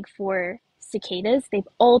they dig for cicadas. They've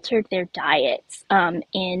altered their diets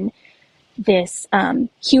in this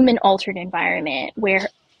human-altered environment where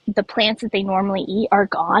the plants that they normally eat are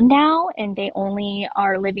gone now, and they only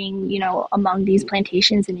are living, among these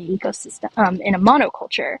plantations in an ecosystem, in a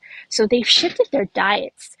monoculture. So they've shifted their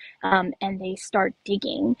diets, and they start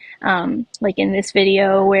digging. Like in this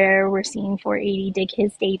video where we're seeing 480 dig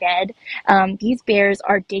his day bed, these bears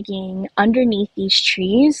are digging underneath these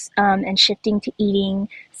trees and shifting to eating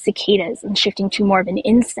cicadas and shifting to more of an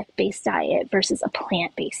insect-based diet versus a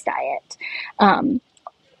plant-based diet.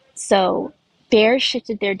 So bears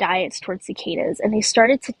shifted their diets towards cicadas, and they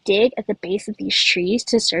started to dig at the base of these trees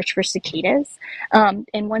to search for cicadas.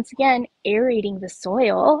 And once again, aerating the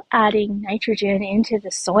soil, adding nitrogen into the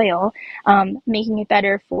soil, making it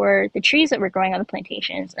better for the trees that were growing on the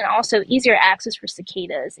plantations, and also easier access for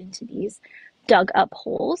cicadas into these dug up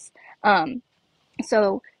holes.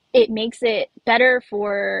 So it makes it better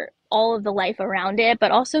for all of the life around it,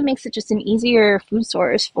 but also makes it just an easier food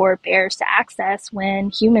source for bears to access when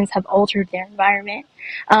humans have altered their environment.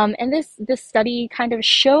 And this study kind of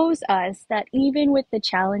shows us that even with the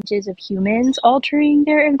challenges of humans altering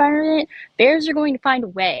their environment, bears are going to find a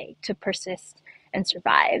way to persist and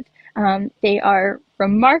survive. They are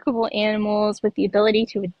remarkable animals with the ability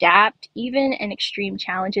to adapt even in extreme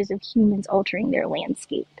challenges of humans altering their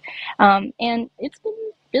landscape. And it's been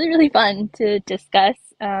really, really fun to discuss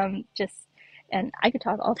just and I could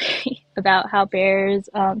talk all day about how bears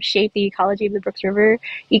shape the ecology of the Brooks River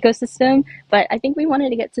ecosystem, but I think we wanted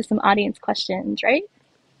to get to some audience questions, right?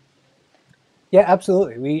 Yeah,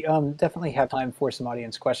 absolutely. We definitely have time for some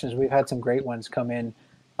audience questions. We've had some great ones come in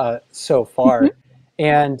so far,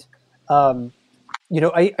 and um,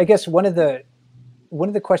 I guess one of the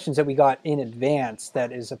questions that we got in advance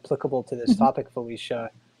that is applicable to this Mm-hmm. topic,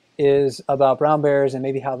 Felicia, is about brown bears and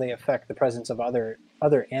maybe how they affect the presence of other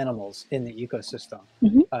animals in the ecosystem.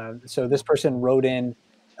 Mm-hmm. So this person wrote in,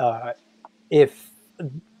 uh, if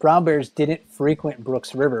brown bears didn't frequent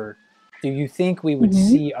Brooks River, do you think we would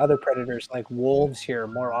Mm-hmm. see other predators like wolves here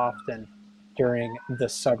more often during the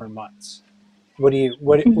summer months? What are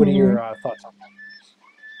Mm-hmm. your thoughts on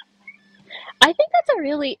I think that's a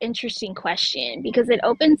really interesting question because it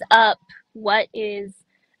opens up what is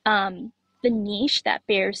the niche that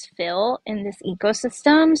bears fill in this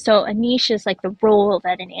ecosystem. So, a niche is like the role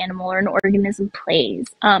that an animal or an organism plays.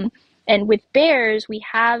 And with bears, we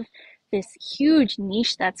have this huge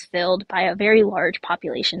niche that's filled by a very large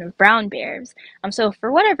population of brown bears. So,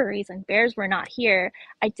 for whatever reason, bears were not here.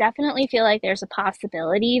 I definitely feel like there's a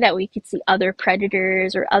possibility that we could see other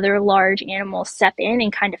predators or other large animals step in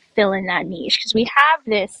and kind of fill in that niche because we have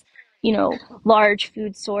this, large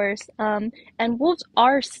food source. And wolves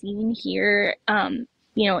are seen here.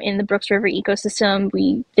 In the Brooks River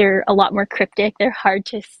ecosystem, they're a lot more cryptic. They're hard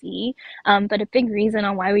to see, but a big reason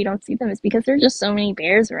on why we don't see them is because there's just so many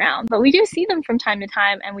bears around. But we do see them from time to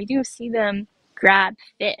time, and we do see them grab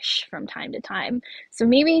fish from time to time. So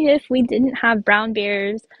maybe if we didn't have brown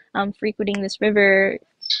bears frequenting this river,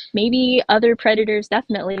 maybe other predators,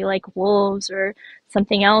 definitely like wolves or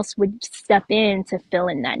something else, would step in to fill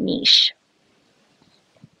in that niche.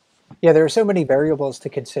 Yeah, there are so many variables to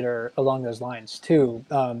consider along those lines too.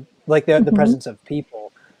 Like the Mm-hmm. presence of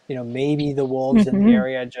people. Maybe the wolves in the Mm-hmm.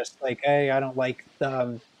 area just like, hey, I don't like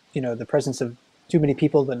the presence of too many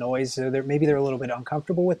people, the noise. So maybe they're a little bit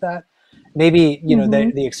uncomfortable with that. Maybe Mm-hmm.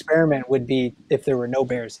 the experiment would be if there were no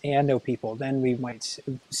bears and no people, then we might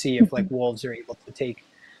see if Mm-hmm. like wolves are able to take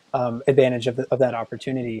advantage of that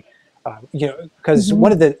opportunity. Because Mm-hmm.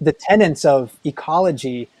 one of the tenets of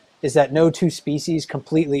ecology is that no two species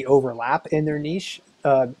completely overlap in their niche.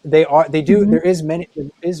 They do Mm-hmm. there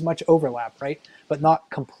is much overlap, right? But not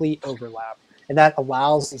complete overlap, and that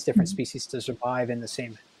allows these different Mm-hmm. species to survive in the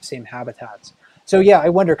same habitats. So yeah, I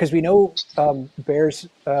wonder because we know bears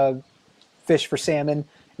fish for salmon.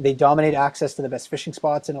 They dominate access to the best fishing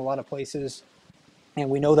spots in a lot of places, and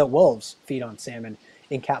we know that wolves feed on salmon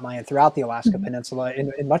in Katmai and throughout the Alaska Mm-hmm. Peninsula,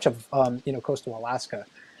 in much of coastal Alaska.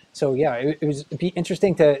 So yeah, it'd be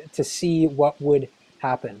interesting to see what would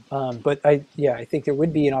happen. But I think there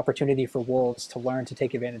would be an opportunity for wolves to learn to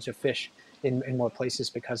take advantage of fish in more places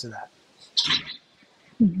because of that.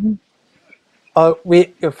 Mm-hmm.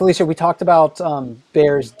 We Felicia, we talked about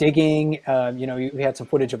bears digging. We had some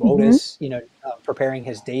footage of Mm-hmm. Otis, preparing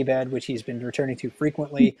his daybed, which he's been returning to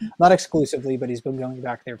frequently, not exclusively, but he's been going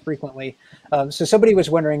back there frequently. So somebody was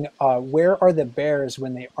wondering, where are the bears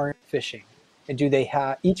when they aren't fishing, and do they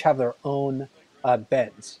each have their own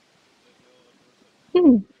beds?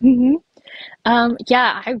 Mm-hmm.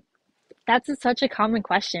 Yeah, that's such a common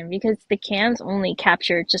question because the cams only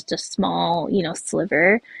capture just a small,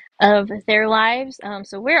 sliver of their lives.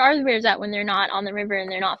 So where are the bears at when they're not on the river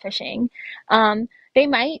and they're not fishing? They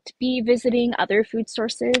might be visiting other food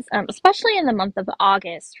sources, especially in the month of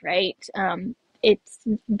August, right? It's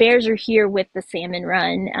bears are here with the salmon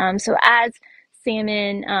run. So as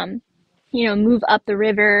salmon, move up the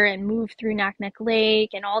river and move through Naknek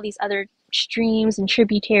Lake and all these other streams and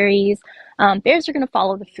tributaries, bears are going to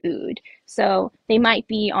follow the food. So they might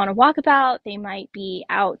be on a walkabout, they might be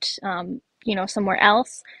out, somewhere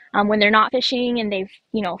else. When they're not fishing and they've,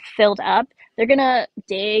 filled up, they're going to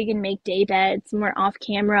dig and make day beds somewhere off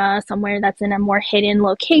camera, somewhere that's in a more hidden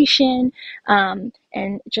location,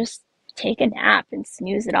 and just take a nap and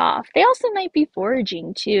snooze it off. They also might be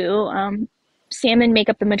foraging too. Salmon make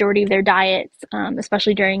up the majority of their diets,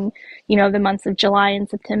 especially during, the months of July and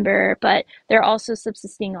September. But they're also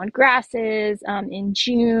subsisting on grasses in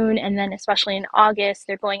June, and then especially in August,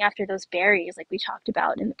 they're going after those berries, like we talked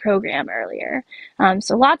about in the program earlier.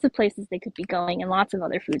 So lots of places they could be going, and lots of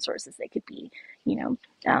other food sources they could be,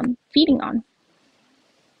 feeding on.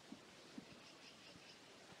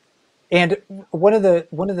 And one of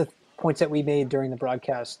the points that we made during the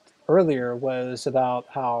broadcast earlier was about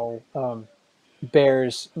how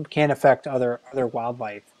bears can affect other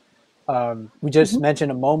wildlife. We just Mhm.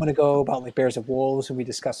 mentioned a moment ago about like bears of wolves, and we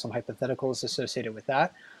discussed some hypotheticals associated with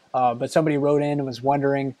that. But somebody wrote in and was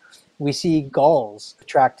wondering, we see gulls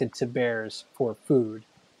attracted to bears for food.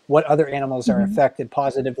 What other animals are Mhm. affected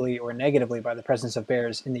positively or negatively by the presence of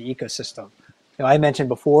bears in the ecosystem? I mentioned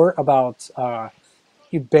before about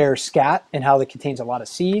bear scat and how it contains a lot of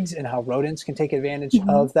seeds and how rodents can take advantage Mhm.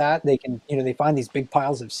 of that. They can, they find these big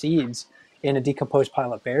piles of seeds in a decomposed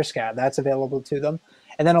pile of bear scat that's available to them.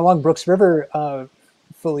 And then along Brooks River,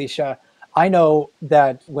 Felicia, I know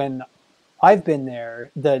that when I've been there,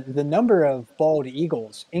 the number of bald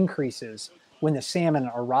eagles increases when the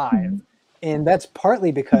salmon arrive, Mhm. and that's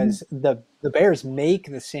partly Mhm. because the bears make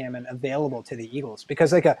the salmon available to the eagles.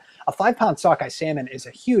 Because like a 5 pound sockeye salmon is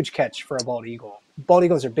a huge catch for a bald eagle. Bald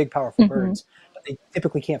eagles are big, powerful Mhm. birds, but they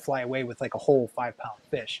typically can't fly away with like a whole 5 pound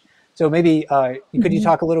fish. So maybe could you Mhm.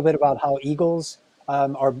 talk a little bit about how eagles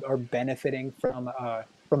are benefiting from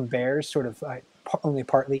bears, sort of only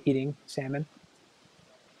partly eating salmon?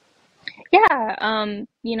 Yeah,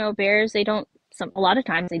 bears, they don't, a lot of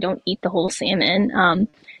times they don't eat the whole salmon.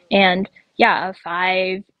 And yeah,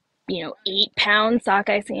 a 8 pound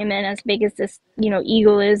sockeye salmon, as big as this,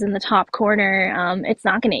 eagle is in the top corner, it's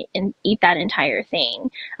not going to eat that entire thing.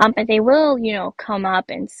 But they will, come up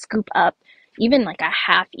and scoop up. Even like a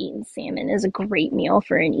half-eaten salmon is a great meal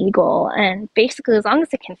for an eagle. And basically, as long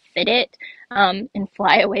as it can fit it, and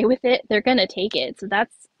fly away with it, they're going to take it. So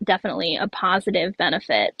that's definitely a positive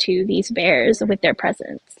benefit to these bears with their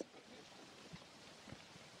presence.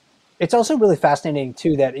 It's also really fascinating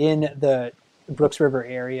too that in the Brooks River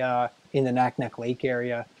area, in the Naknek Lake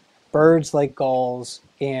area, birds like gulls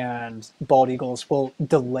and bald eagles will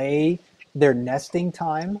delay their nesting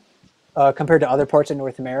time compared to other parts of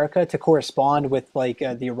North America to correspond with like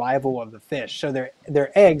the arrival of the fish. So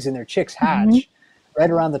their eggs and their chicks Mm-hmm. hatch right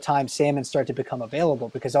around the time salmon start to become available,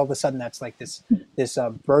 because all of a sudden that's like this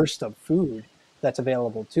burst of food that's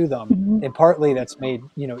available to them, Mm-hmm. and partly that's made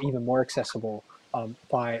even more accessible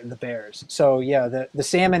by the bears. So yeah, the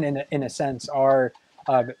salmon in a sense are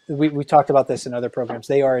we talked about this in other programs.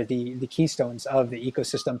 They are the keystones of the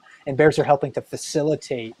ecosystem, and bears are helping to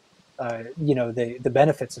facilitate the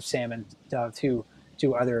benefits of salmon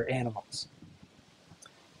to other animals.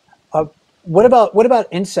 Uh, what about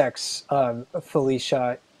insects,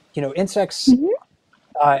 Felicia? Insects. Mm-hmm.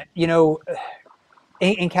 Uh, you know,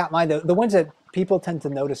 in Katmai, the ones that people tend to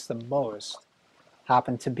notice the most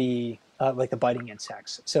happen to be like the biting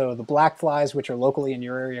insects. So the black flies, which are locally in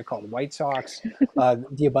your area called white socks,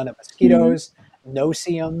 the abundant Mm-hmm. mosquitoes,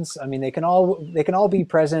 no-see-ums. I mean, they can all be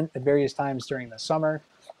present at various times during the summer.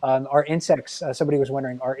 Are insects? Somebody was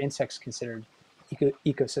wondering, are insects considered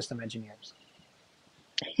ecosystem engineers?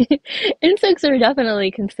 Insects are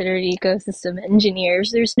definitely considered ecosystem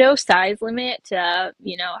engineers. There's no size limit to,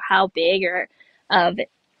 how big or of,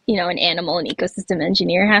 an animal an ecosystem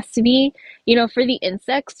engineer has to be. For the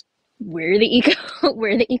insects, we're the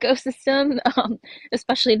we're the ecosystem,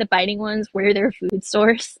 especially the biting ones. We're their food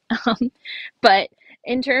source. But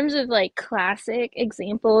in terms of like classic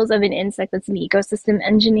examples of an insect that's an ecosystem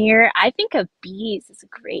engineer, I think of bees as a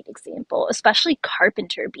great example, especially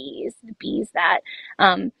carpenter bees, the bees that,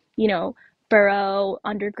 burrow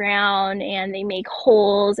underground and they make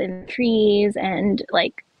holes in trees and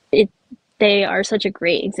like it. They are such a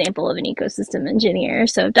great example of an ecosystem engineer.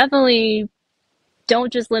 So definitely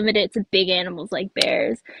don't just limit it to big animals like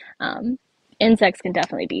bears. Um, Insects can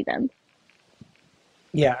definitely be them.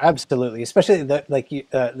 Yeah, absolutely. Especially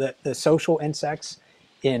the social insects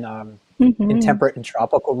in Mm-hmm. temperate and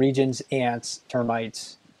tropical regions, ants,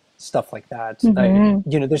 termites, stuff like that.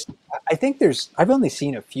 Mm-hmm. There's I think I've only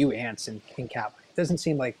seen a few ants in Katmai. It doesn't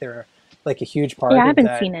seem like they're like a huge Yeah, I part of haven't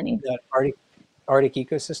that seen any. that Arctic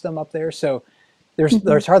ecosystem up there. So there's Mm-hmm.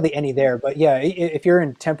 there's hardly any there. But yeah, if you're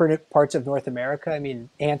in temperate parts of North America, I mean,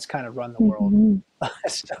 ants kind of run the world. Mm-hmm.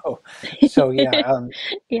 so so yeah.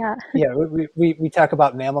 Yeah. Yeah, we talk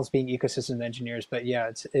about mammals being ecosystem engineers, but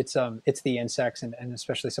yeah, it's the insects, and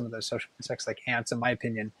especially some of those social insects like ants, in my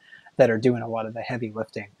opinion, that are doing a lot of the heavy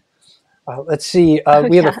lifting. Let's see. Oh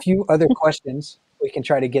We have a yeah. few other questions we can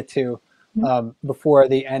try to get to before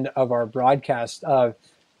the end of our broadcast.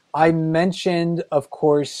 I mentioned, of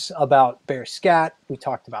course, about bear scat. We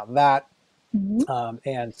talked about that, Mm-hmm.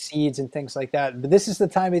 and seeds and things like that. But this is the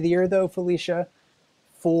time of the year, though, Felicia,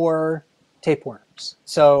 for tapeworms.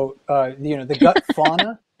 So, the gut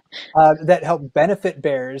fauna that help benefit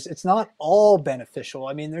bears, it's not all beneficial.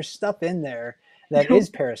 I mean, there's stuff in there that No. is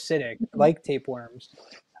parasitic, like tapeworms.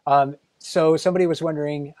 So somebody was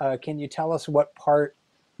wondering, can you tell us what part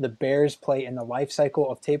the bears play in the life cycle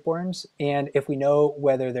of tapeworms, and if we know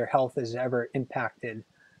whether their health is ever impacted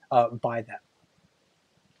by them.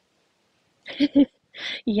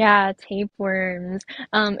 Yeah, tapeworms.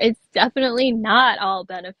 It's definitely not all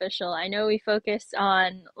beneficial. I know we focus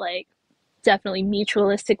on like definitely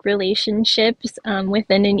mutualistic relationships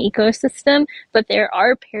within an ecosystem, but there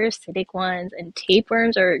are parasitic ones, and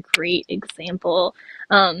tapeworms are a great example.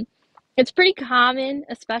 Um, it's pretty common,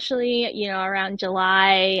 especially around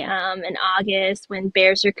July and August when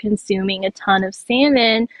bears are consuming a ton of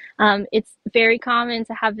salmon. It's very common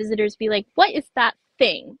to have visitors be like, "What is that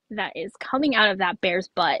thing that is coming out of that bear's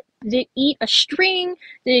butt? Did it eat a string?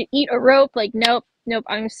 Did it eat a rope?" Like, nope, nope.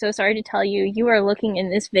 I'm so sorry to tell you, you are looking in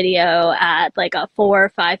this video at like a 4 or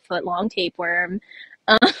 5 foot long tapeworm.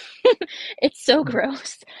 Um, it's so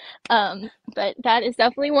gross. But that is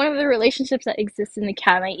definitely one of the relationships that exists in the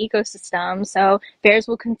Katmai ecosystem. So bears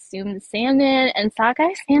will consume the salmon, and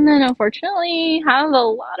sockeye salmon, unfortunately, have a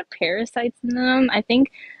lot of parasites in them. I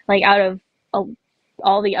think, like, out of a,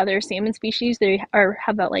 all the other salmon species, they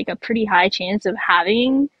have like a pretty high chance of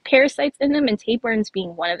having parasites in them, and tapeworms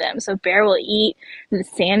being one of them. So bear will eat the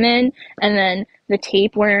salmon, and then the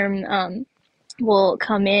tapeworm will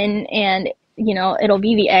come in and it'll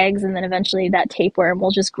be the eggs, and then eventually that tapeworm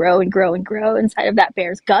will just grow and grow and grow inside of that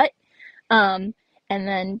bear's gut, um, and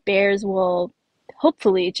then bears will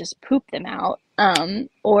hopefully just poop them out,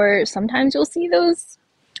 or sometimes you'll see those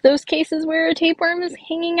cases where a tapeworm is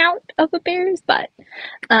hanging out of a bear's butt,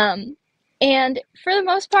 um, and for the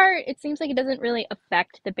most part it seems like it doesn't really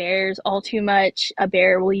affect the bears all too much. A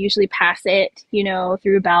bear will usually pass it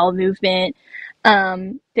through bowel movement.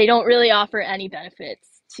 They don't really offer any benefits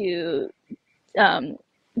to, um,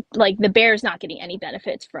 like, the bear's not getting any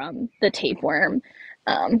benefits from the tapeworm.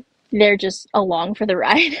 They're just along for the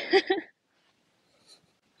ride.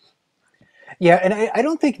 Yeah, and I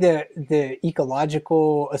don't think the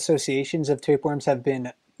ecological associations of tapeworms have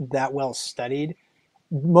been that well studied.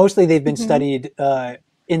 Mostly they've been Hmm. studied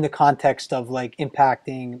in the context of like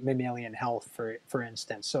impacting mammalian health, for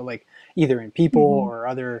instance. So like either in people Hmm. or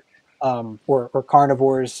other or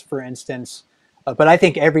carnivores, for instance. But I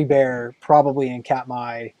think every bear, probably in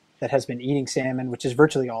Katmai, that has been eating salmon, which is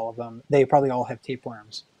virtually all of them, they probably all have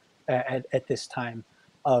tapeworms at this time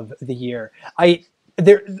of the year. I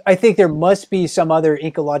think there must be some other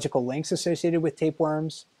ecological links associated with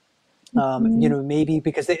tapeworms. Hmm. Maybe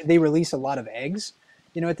because they release a lot of eggs,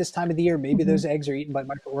 at this time of the year. Maybe Hmm. those eggs are eaten by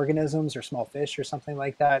microorganisms or small fish or something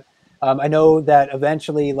like that. I know that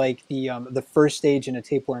eventually, like the first stage in a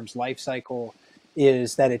tapeworm's life cycle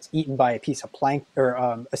is that it's eaten by a piece of plankton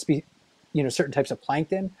or certain types of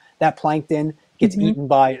plankton. That plankton gets Hmm. eaten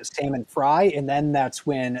by salmon fry, and then that's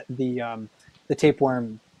when the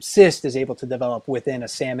tapeworm cyst is able to develop within a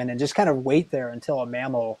salmon and just kind of wait there until a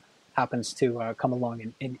mammal happens to come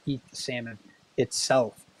along and eat the salmon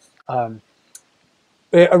itself. Um,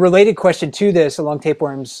 a related question to this along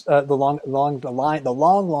tapeworms, the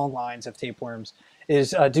long lines of tapeworms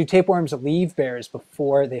is: do tapeworms leave bears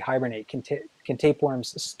before they hibernate? Can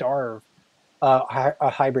tapeworms starve a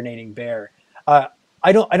hibernating bear? Uh,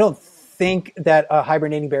 I don't think that a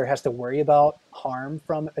hibernating bear has to worry about harm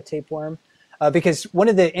from a tapeworm, because one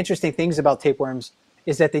of the interesting things about tapeworms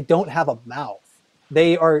is that they don't have a mouth.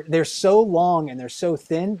 They're so long and they're so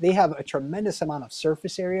thin. They have a tremendous amount of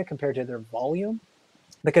surface area compared to their volume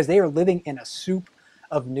because they are living in a soup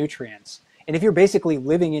of nutrients. And if you're basically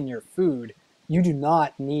living in your food, you do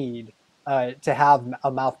not need to have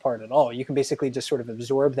a mouth part at all. You can basically just sort of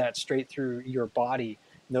absorb that straight through your body,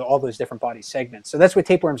 all those different body segments. So that's what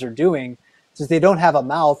tapeworms are doing. Since they don't have a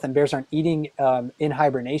mouth and bears aren't eating in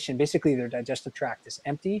hibernation, basically their digestive tract is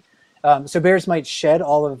empty. So bears might shed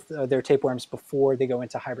all of their tapeworms before they go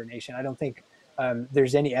into hibernation. I don't think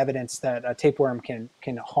there's any evidence that a tapeworm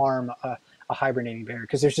can harm a hibernating bear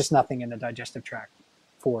because there's just nothing in the digestive tract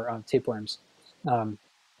for tapeworms um,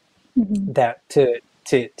 Hmm. that to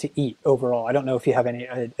eat overall. I don't know if you have any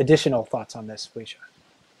additional thoughts on this, Felicia.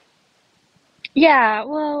 Yeah,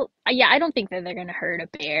 well, yeah, I don't think that they're going to hurt a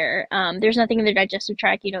bear. There's nothing in their digestive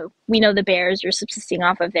tract. We know the bears are subsisting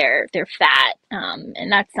off of their fat, and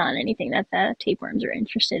that's not anything that the tapeworms are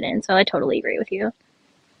interested in. So I totally agree with you.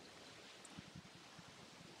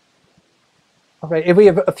 All right, if we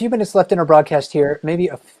have a few minutes left in our broadcast here, maybe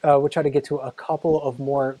we'll try to get to a couple of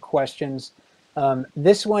more questions.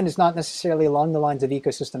 This one is not necessarily along the lines of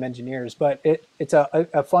ecosystem engineers, but it's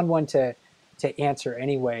a fun one to answer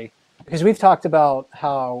anyway. Because we've talked about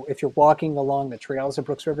how if you're walking along the trails of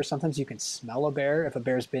Brooks River, sometimes you can smell a bear if a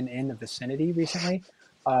bear's been in the vicinity recently.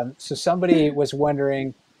 So somebody was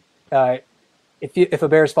wondering uh, if a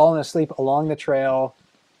bear is falling asleep along the trail,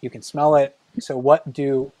 you can smell it. So what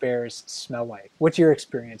do bears smell like? What's your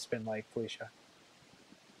experience been like, Felicia?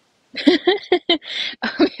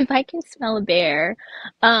 If I can smell a bear,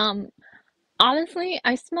 um, honestly,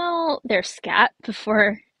 I smell their scat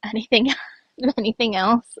before anything anything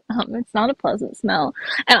else. It's not a pleasant smell.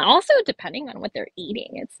 And also depending on what they're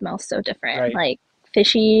eating, it smells so different. Right. Like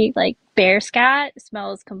fishy, like bear scat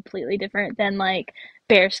smells completely different than like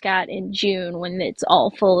bear scat in June when it's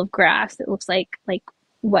all full of grass. It looks like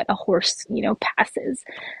what a horse, passes.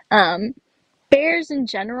 Um, Bears in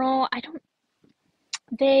general, I don't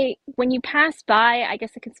they when you pass by, I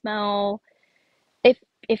guess I can smell if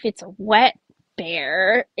if it's a wet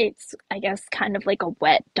bear, it's I guess kind of like a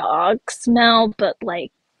wet dog smell, but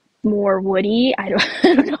like more woody. I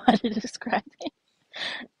don't know how to describe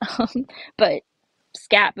it. But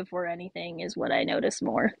scat before anything is what I notice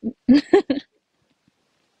more.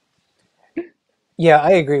 Yeah,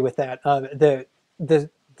 I agree with that. The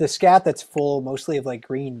the scat that's full mostly of like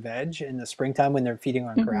green veg in the springtime when they're feeding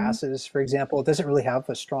on Hmm. grasses, for example, it doesn't really have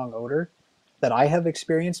a strong odor that I have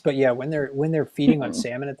experienced. But yeah, when they're feeding on Hmm.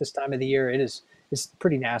 salmon at this time of the year, it's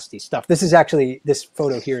pretty nasty stuff. This is actually this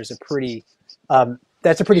photo here is a pretty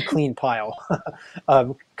that's a pretty clean pile,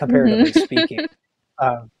 comparatively Hmm. speaking.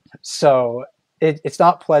 Um, so it's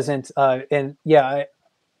not pleasant, and yeah,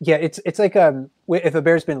 it's like if a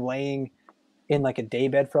bear's been laying in like a day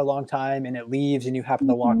bed for a long time and it leaves and you happen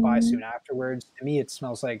to walk by Hmm. soon afterwards, to me it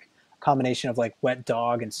smells like a combination of like wet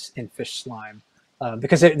dog and fish slime,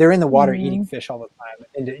 because they're in the water eating Hmm. fish all the time,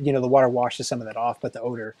 and the water washes some of that off, but the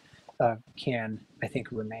odor can, I think,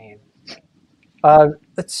 remain.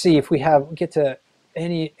 Let's see if we get to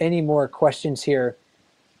any more questions here.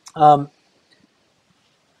 Um,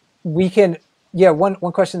 we can Yeah, one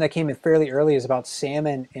question that came in fairly early is about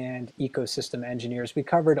salmon and ecosystem engineers. We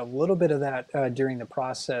covered a little bit of that during the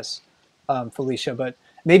process, Felicia, but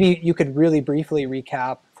maybe you could really briefly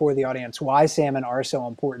recap for the audience why salmon are so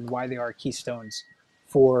important, why they are keystones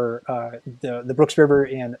for the Brooks River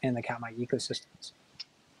and the Katmai ecosystems.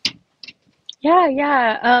 Yeah,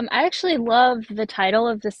 yeah. I actually love the title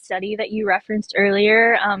of the study that you referenced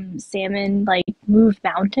earlier, Salmon like Move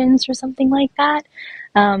Mountains or something like that.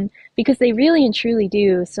 Because they really and truly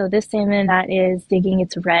do. So this salmon that is digging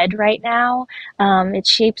its red right now, it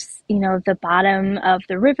shapes, the bottom of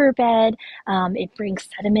the riverbed. It brings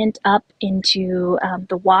sediment up into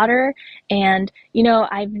the water. And,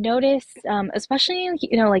 I've noticed, especially,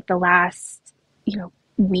 like the last,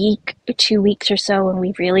 week, 2 weeks or so when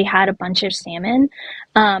we've really had a bunch of salmon,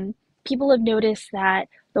 people have noticed that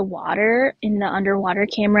the water in the underwater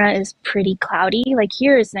camera is pretty cloudy. Like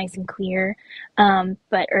here is nice and clear.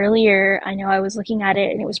 But earlier, I know I was looking at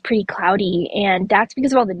it and it was pretty cloudy, and that's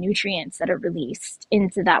because of all the nutrients that are released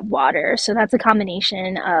into that water. So that's a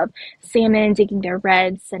combination of salmon digging their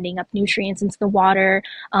reds, sending up nutrients into the water,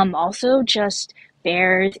 also just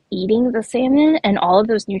bears eating the salmon and all of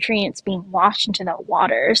those nutrients being washed into the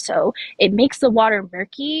water. So it makes the water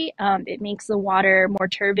murky. It makes the water more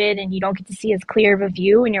turbid, and you don't get to see as clear of a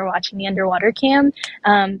view when you're watching the underwater cam.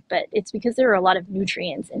 But it's because there are a lot of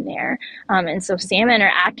nutrients in there. And so salmon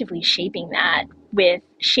are actively shaping that with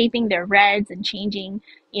shaping their reds and changing,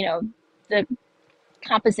 the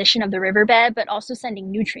composition of the riverbed, but also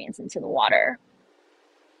sending nutrients into the water.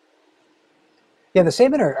 Yeah, the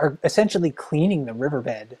salmon are essentially cleaning the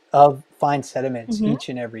riverbed of fine sediments Mm-hmm. each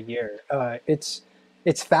and every year. It's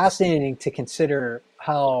fascinating to consider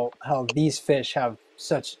how these fish have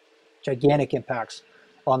such gigantic impacts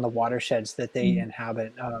on the watersheds that they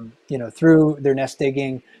inhabit. Through their nest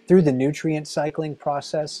digging, through the nutrient cycling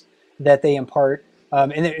process that they impart.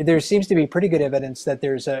 And there seems to be pretty good evidence that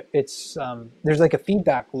there's like a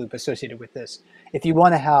feedback loop associated with this. If you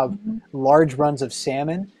want to have Mm-hmm. large runs of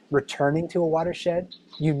salmon returning to a watershed,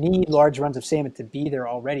 you need large runs of salmon to be there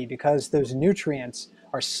already, because those nutrients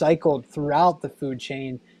are cycled throughout the food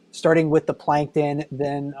chain, starting with the plankton,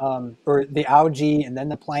 then or the algae, and then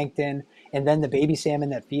the plankton, and then the baby salmon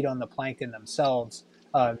that feed on the plankton themselves.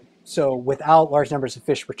 So without large numbers of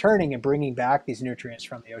fish returning and bringing back these nutrients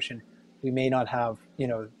from the ocean, we may not have,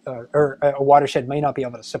 or a watershed may not be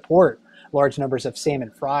able to support large numbers of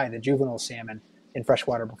salmon fry, the juvenile salmon, in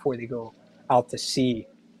freshwater before they go out to sea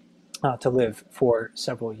to live for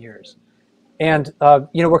several years. And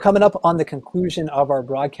we're coming up on the conclusion of our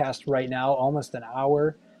broadcast right now, almost an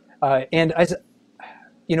hour. And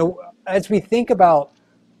as we think about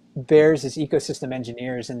bears as ecosystem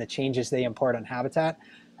engineers and the changes they impart on habitat,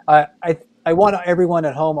 I want everyone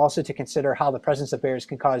at home also to consider how the presence of bears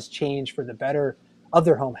can cause change for the better of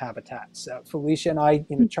their home habitats. Felicia and I,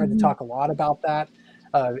 tried to Mm-hmm. talk a lot about that.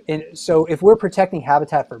 And so, if we're protecting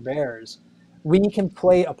habitat for bears, we can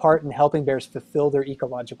play a part in helping bears fulfill their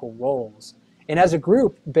ecological roles. And as a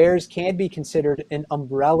group, bears can be considered an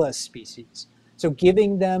umbrella species. So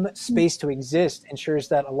giving them space to exist ensures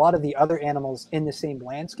that a lot of the other animals in the same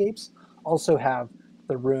landscapes also have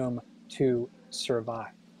the room to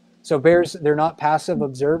survive. So bears, they're not passive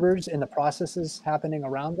observers in the processes happening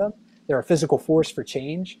around them. They're a physical force for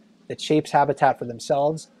change that shapes habitat for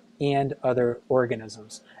themselves and other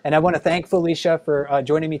organisms. And I want to thank Felicia for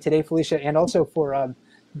joining me today, Felicia, and also for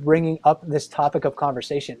bringing up this topic of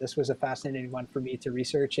conversation. This was a fascinating one for me to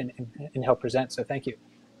research and help present. So thank you.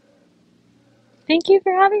 Thank you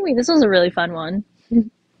for having me. This was a really fun one.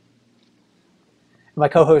 My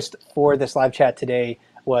co-host for this live chat today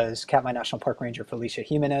was Katmai National Park Ranger Felicia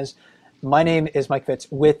Jimenez. My name is Mike Fitz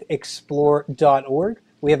with explore.org.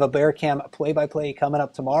 We have a bear cam play-by-play coming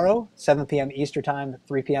up tomorrow, 7 p.m. Eastern time,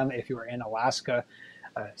 3 p.m. if you are in Alaska.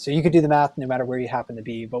 So you could do the math no matter where you happen to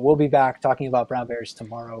be, but we'll be back talking about brown bears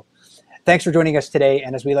tomorrow. Thanks for joining us today,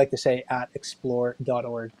 and as we like to say at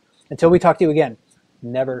explore.org. Until we talk to you again,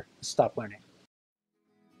 never stop learning.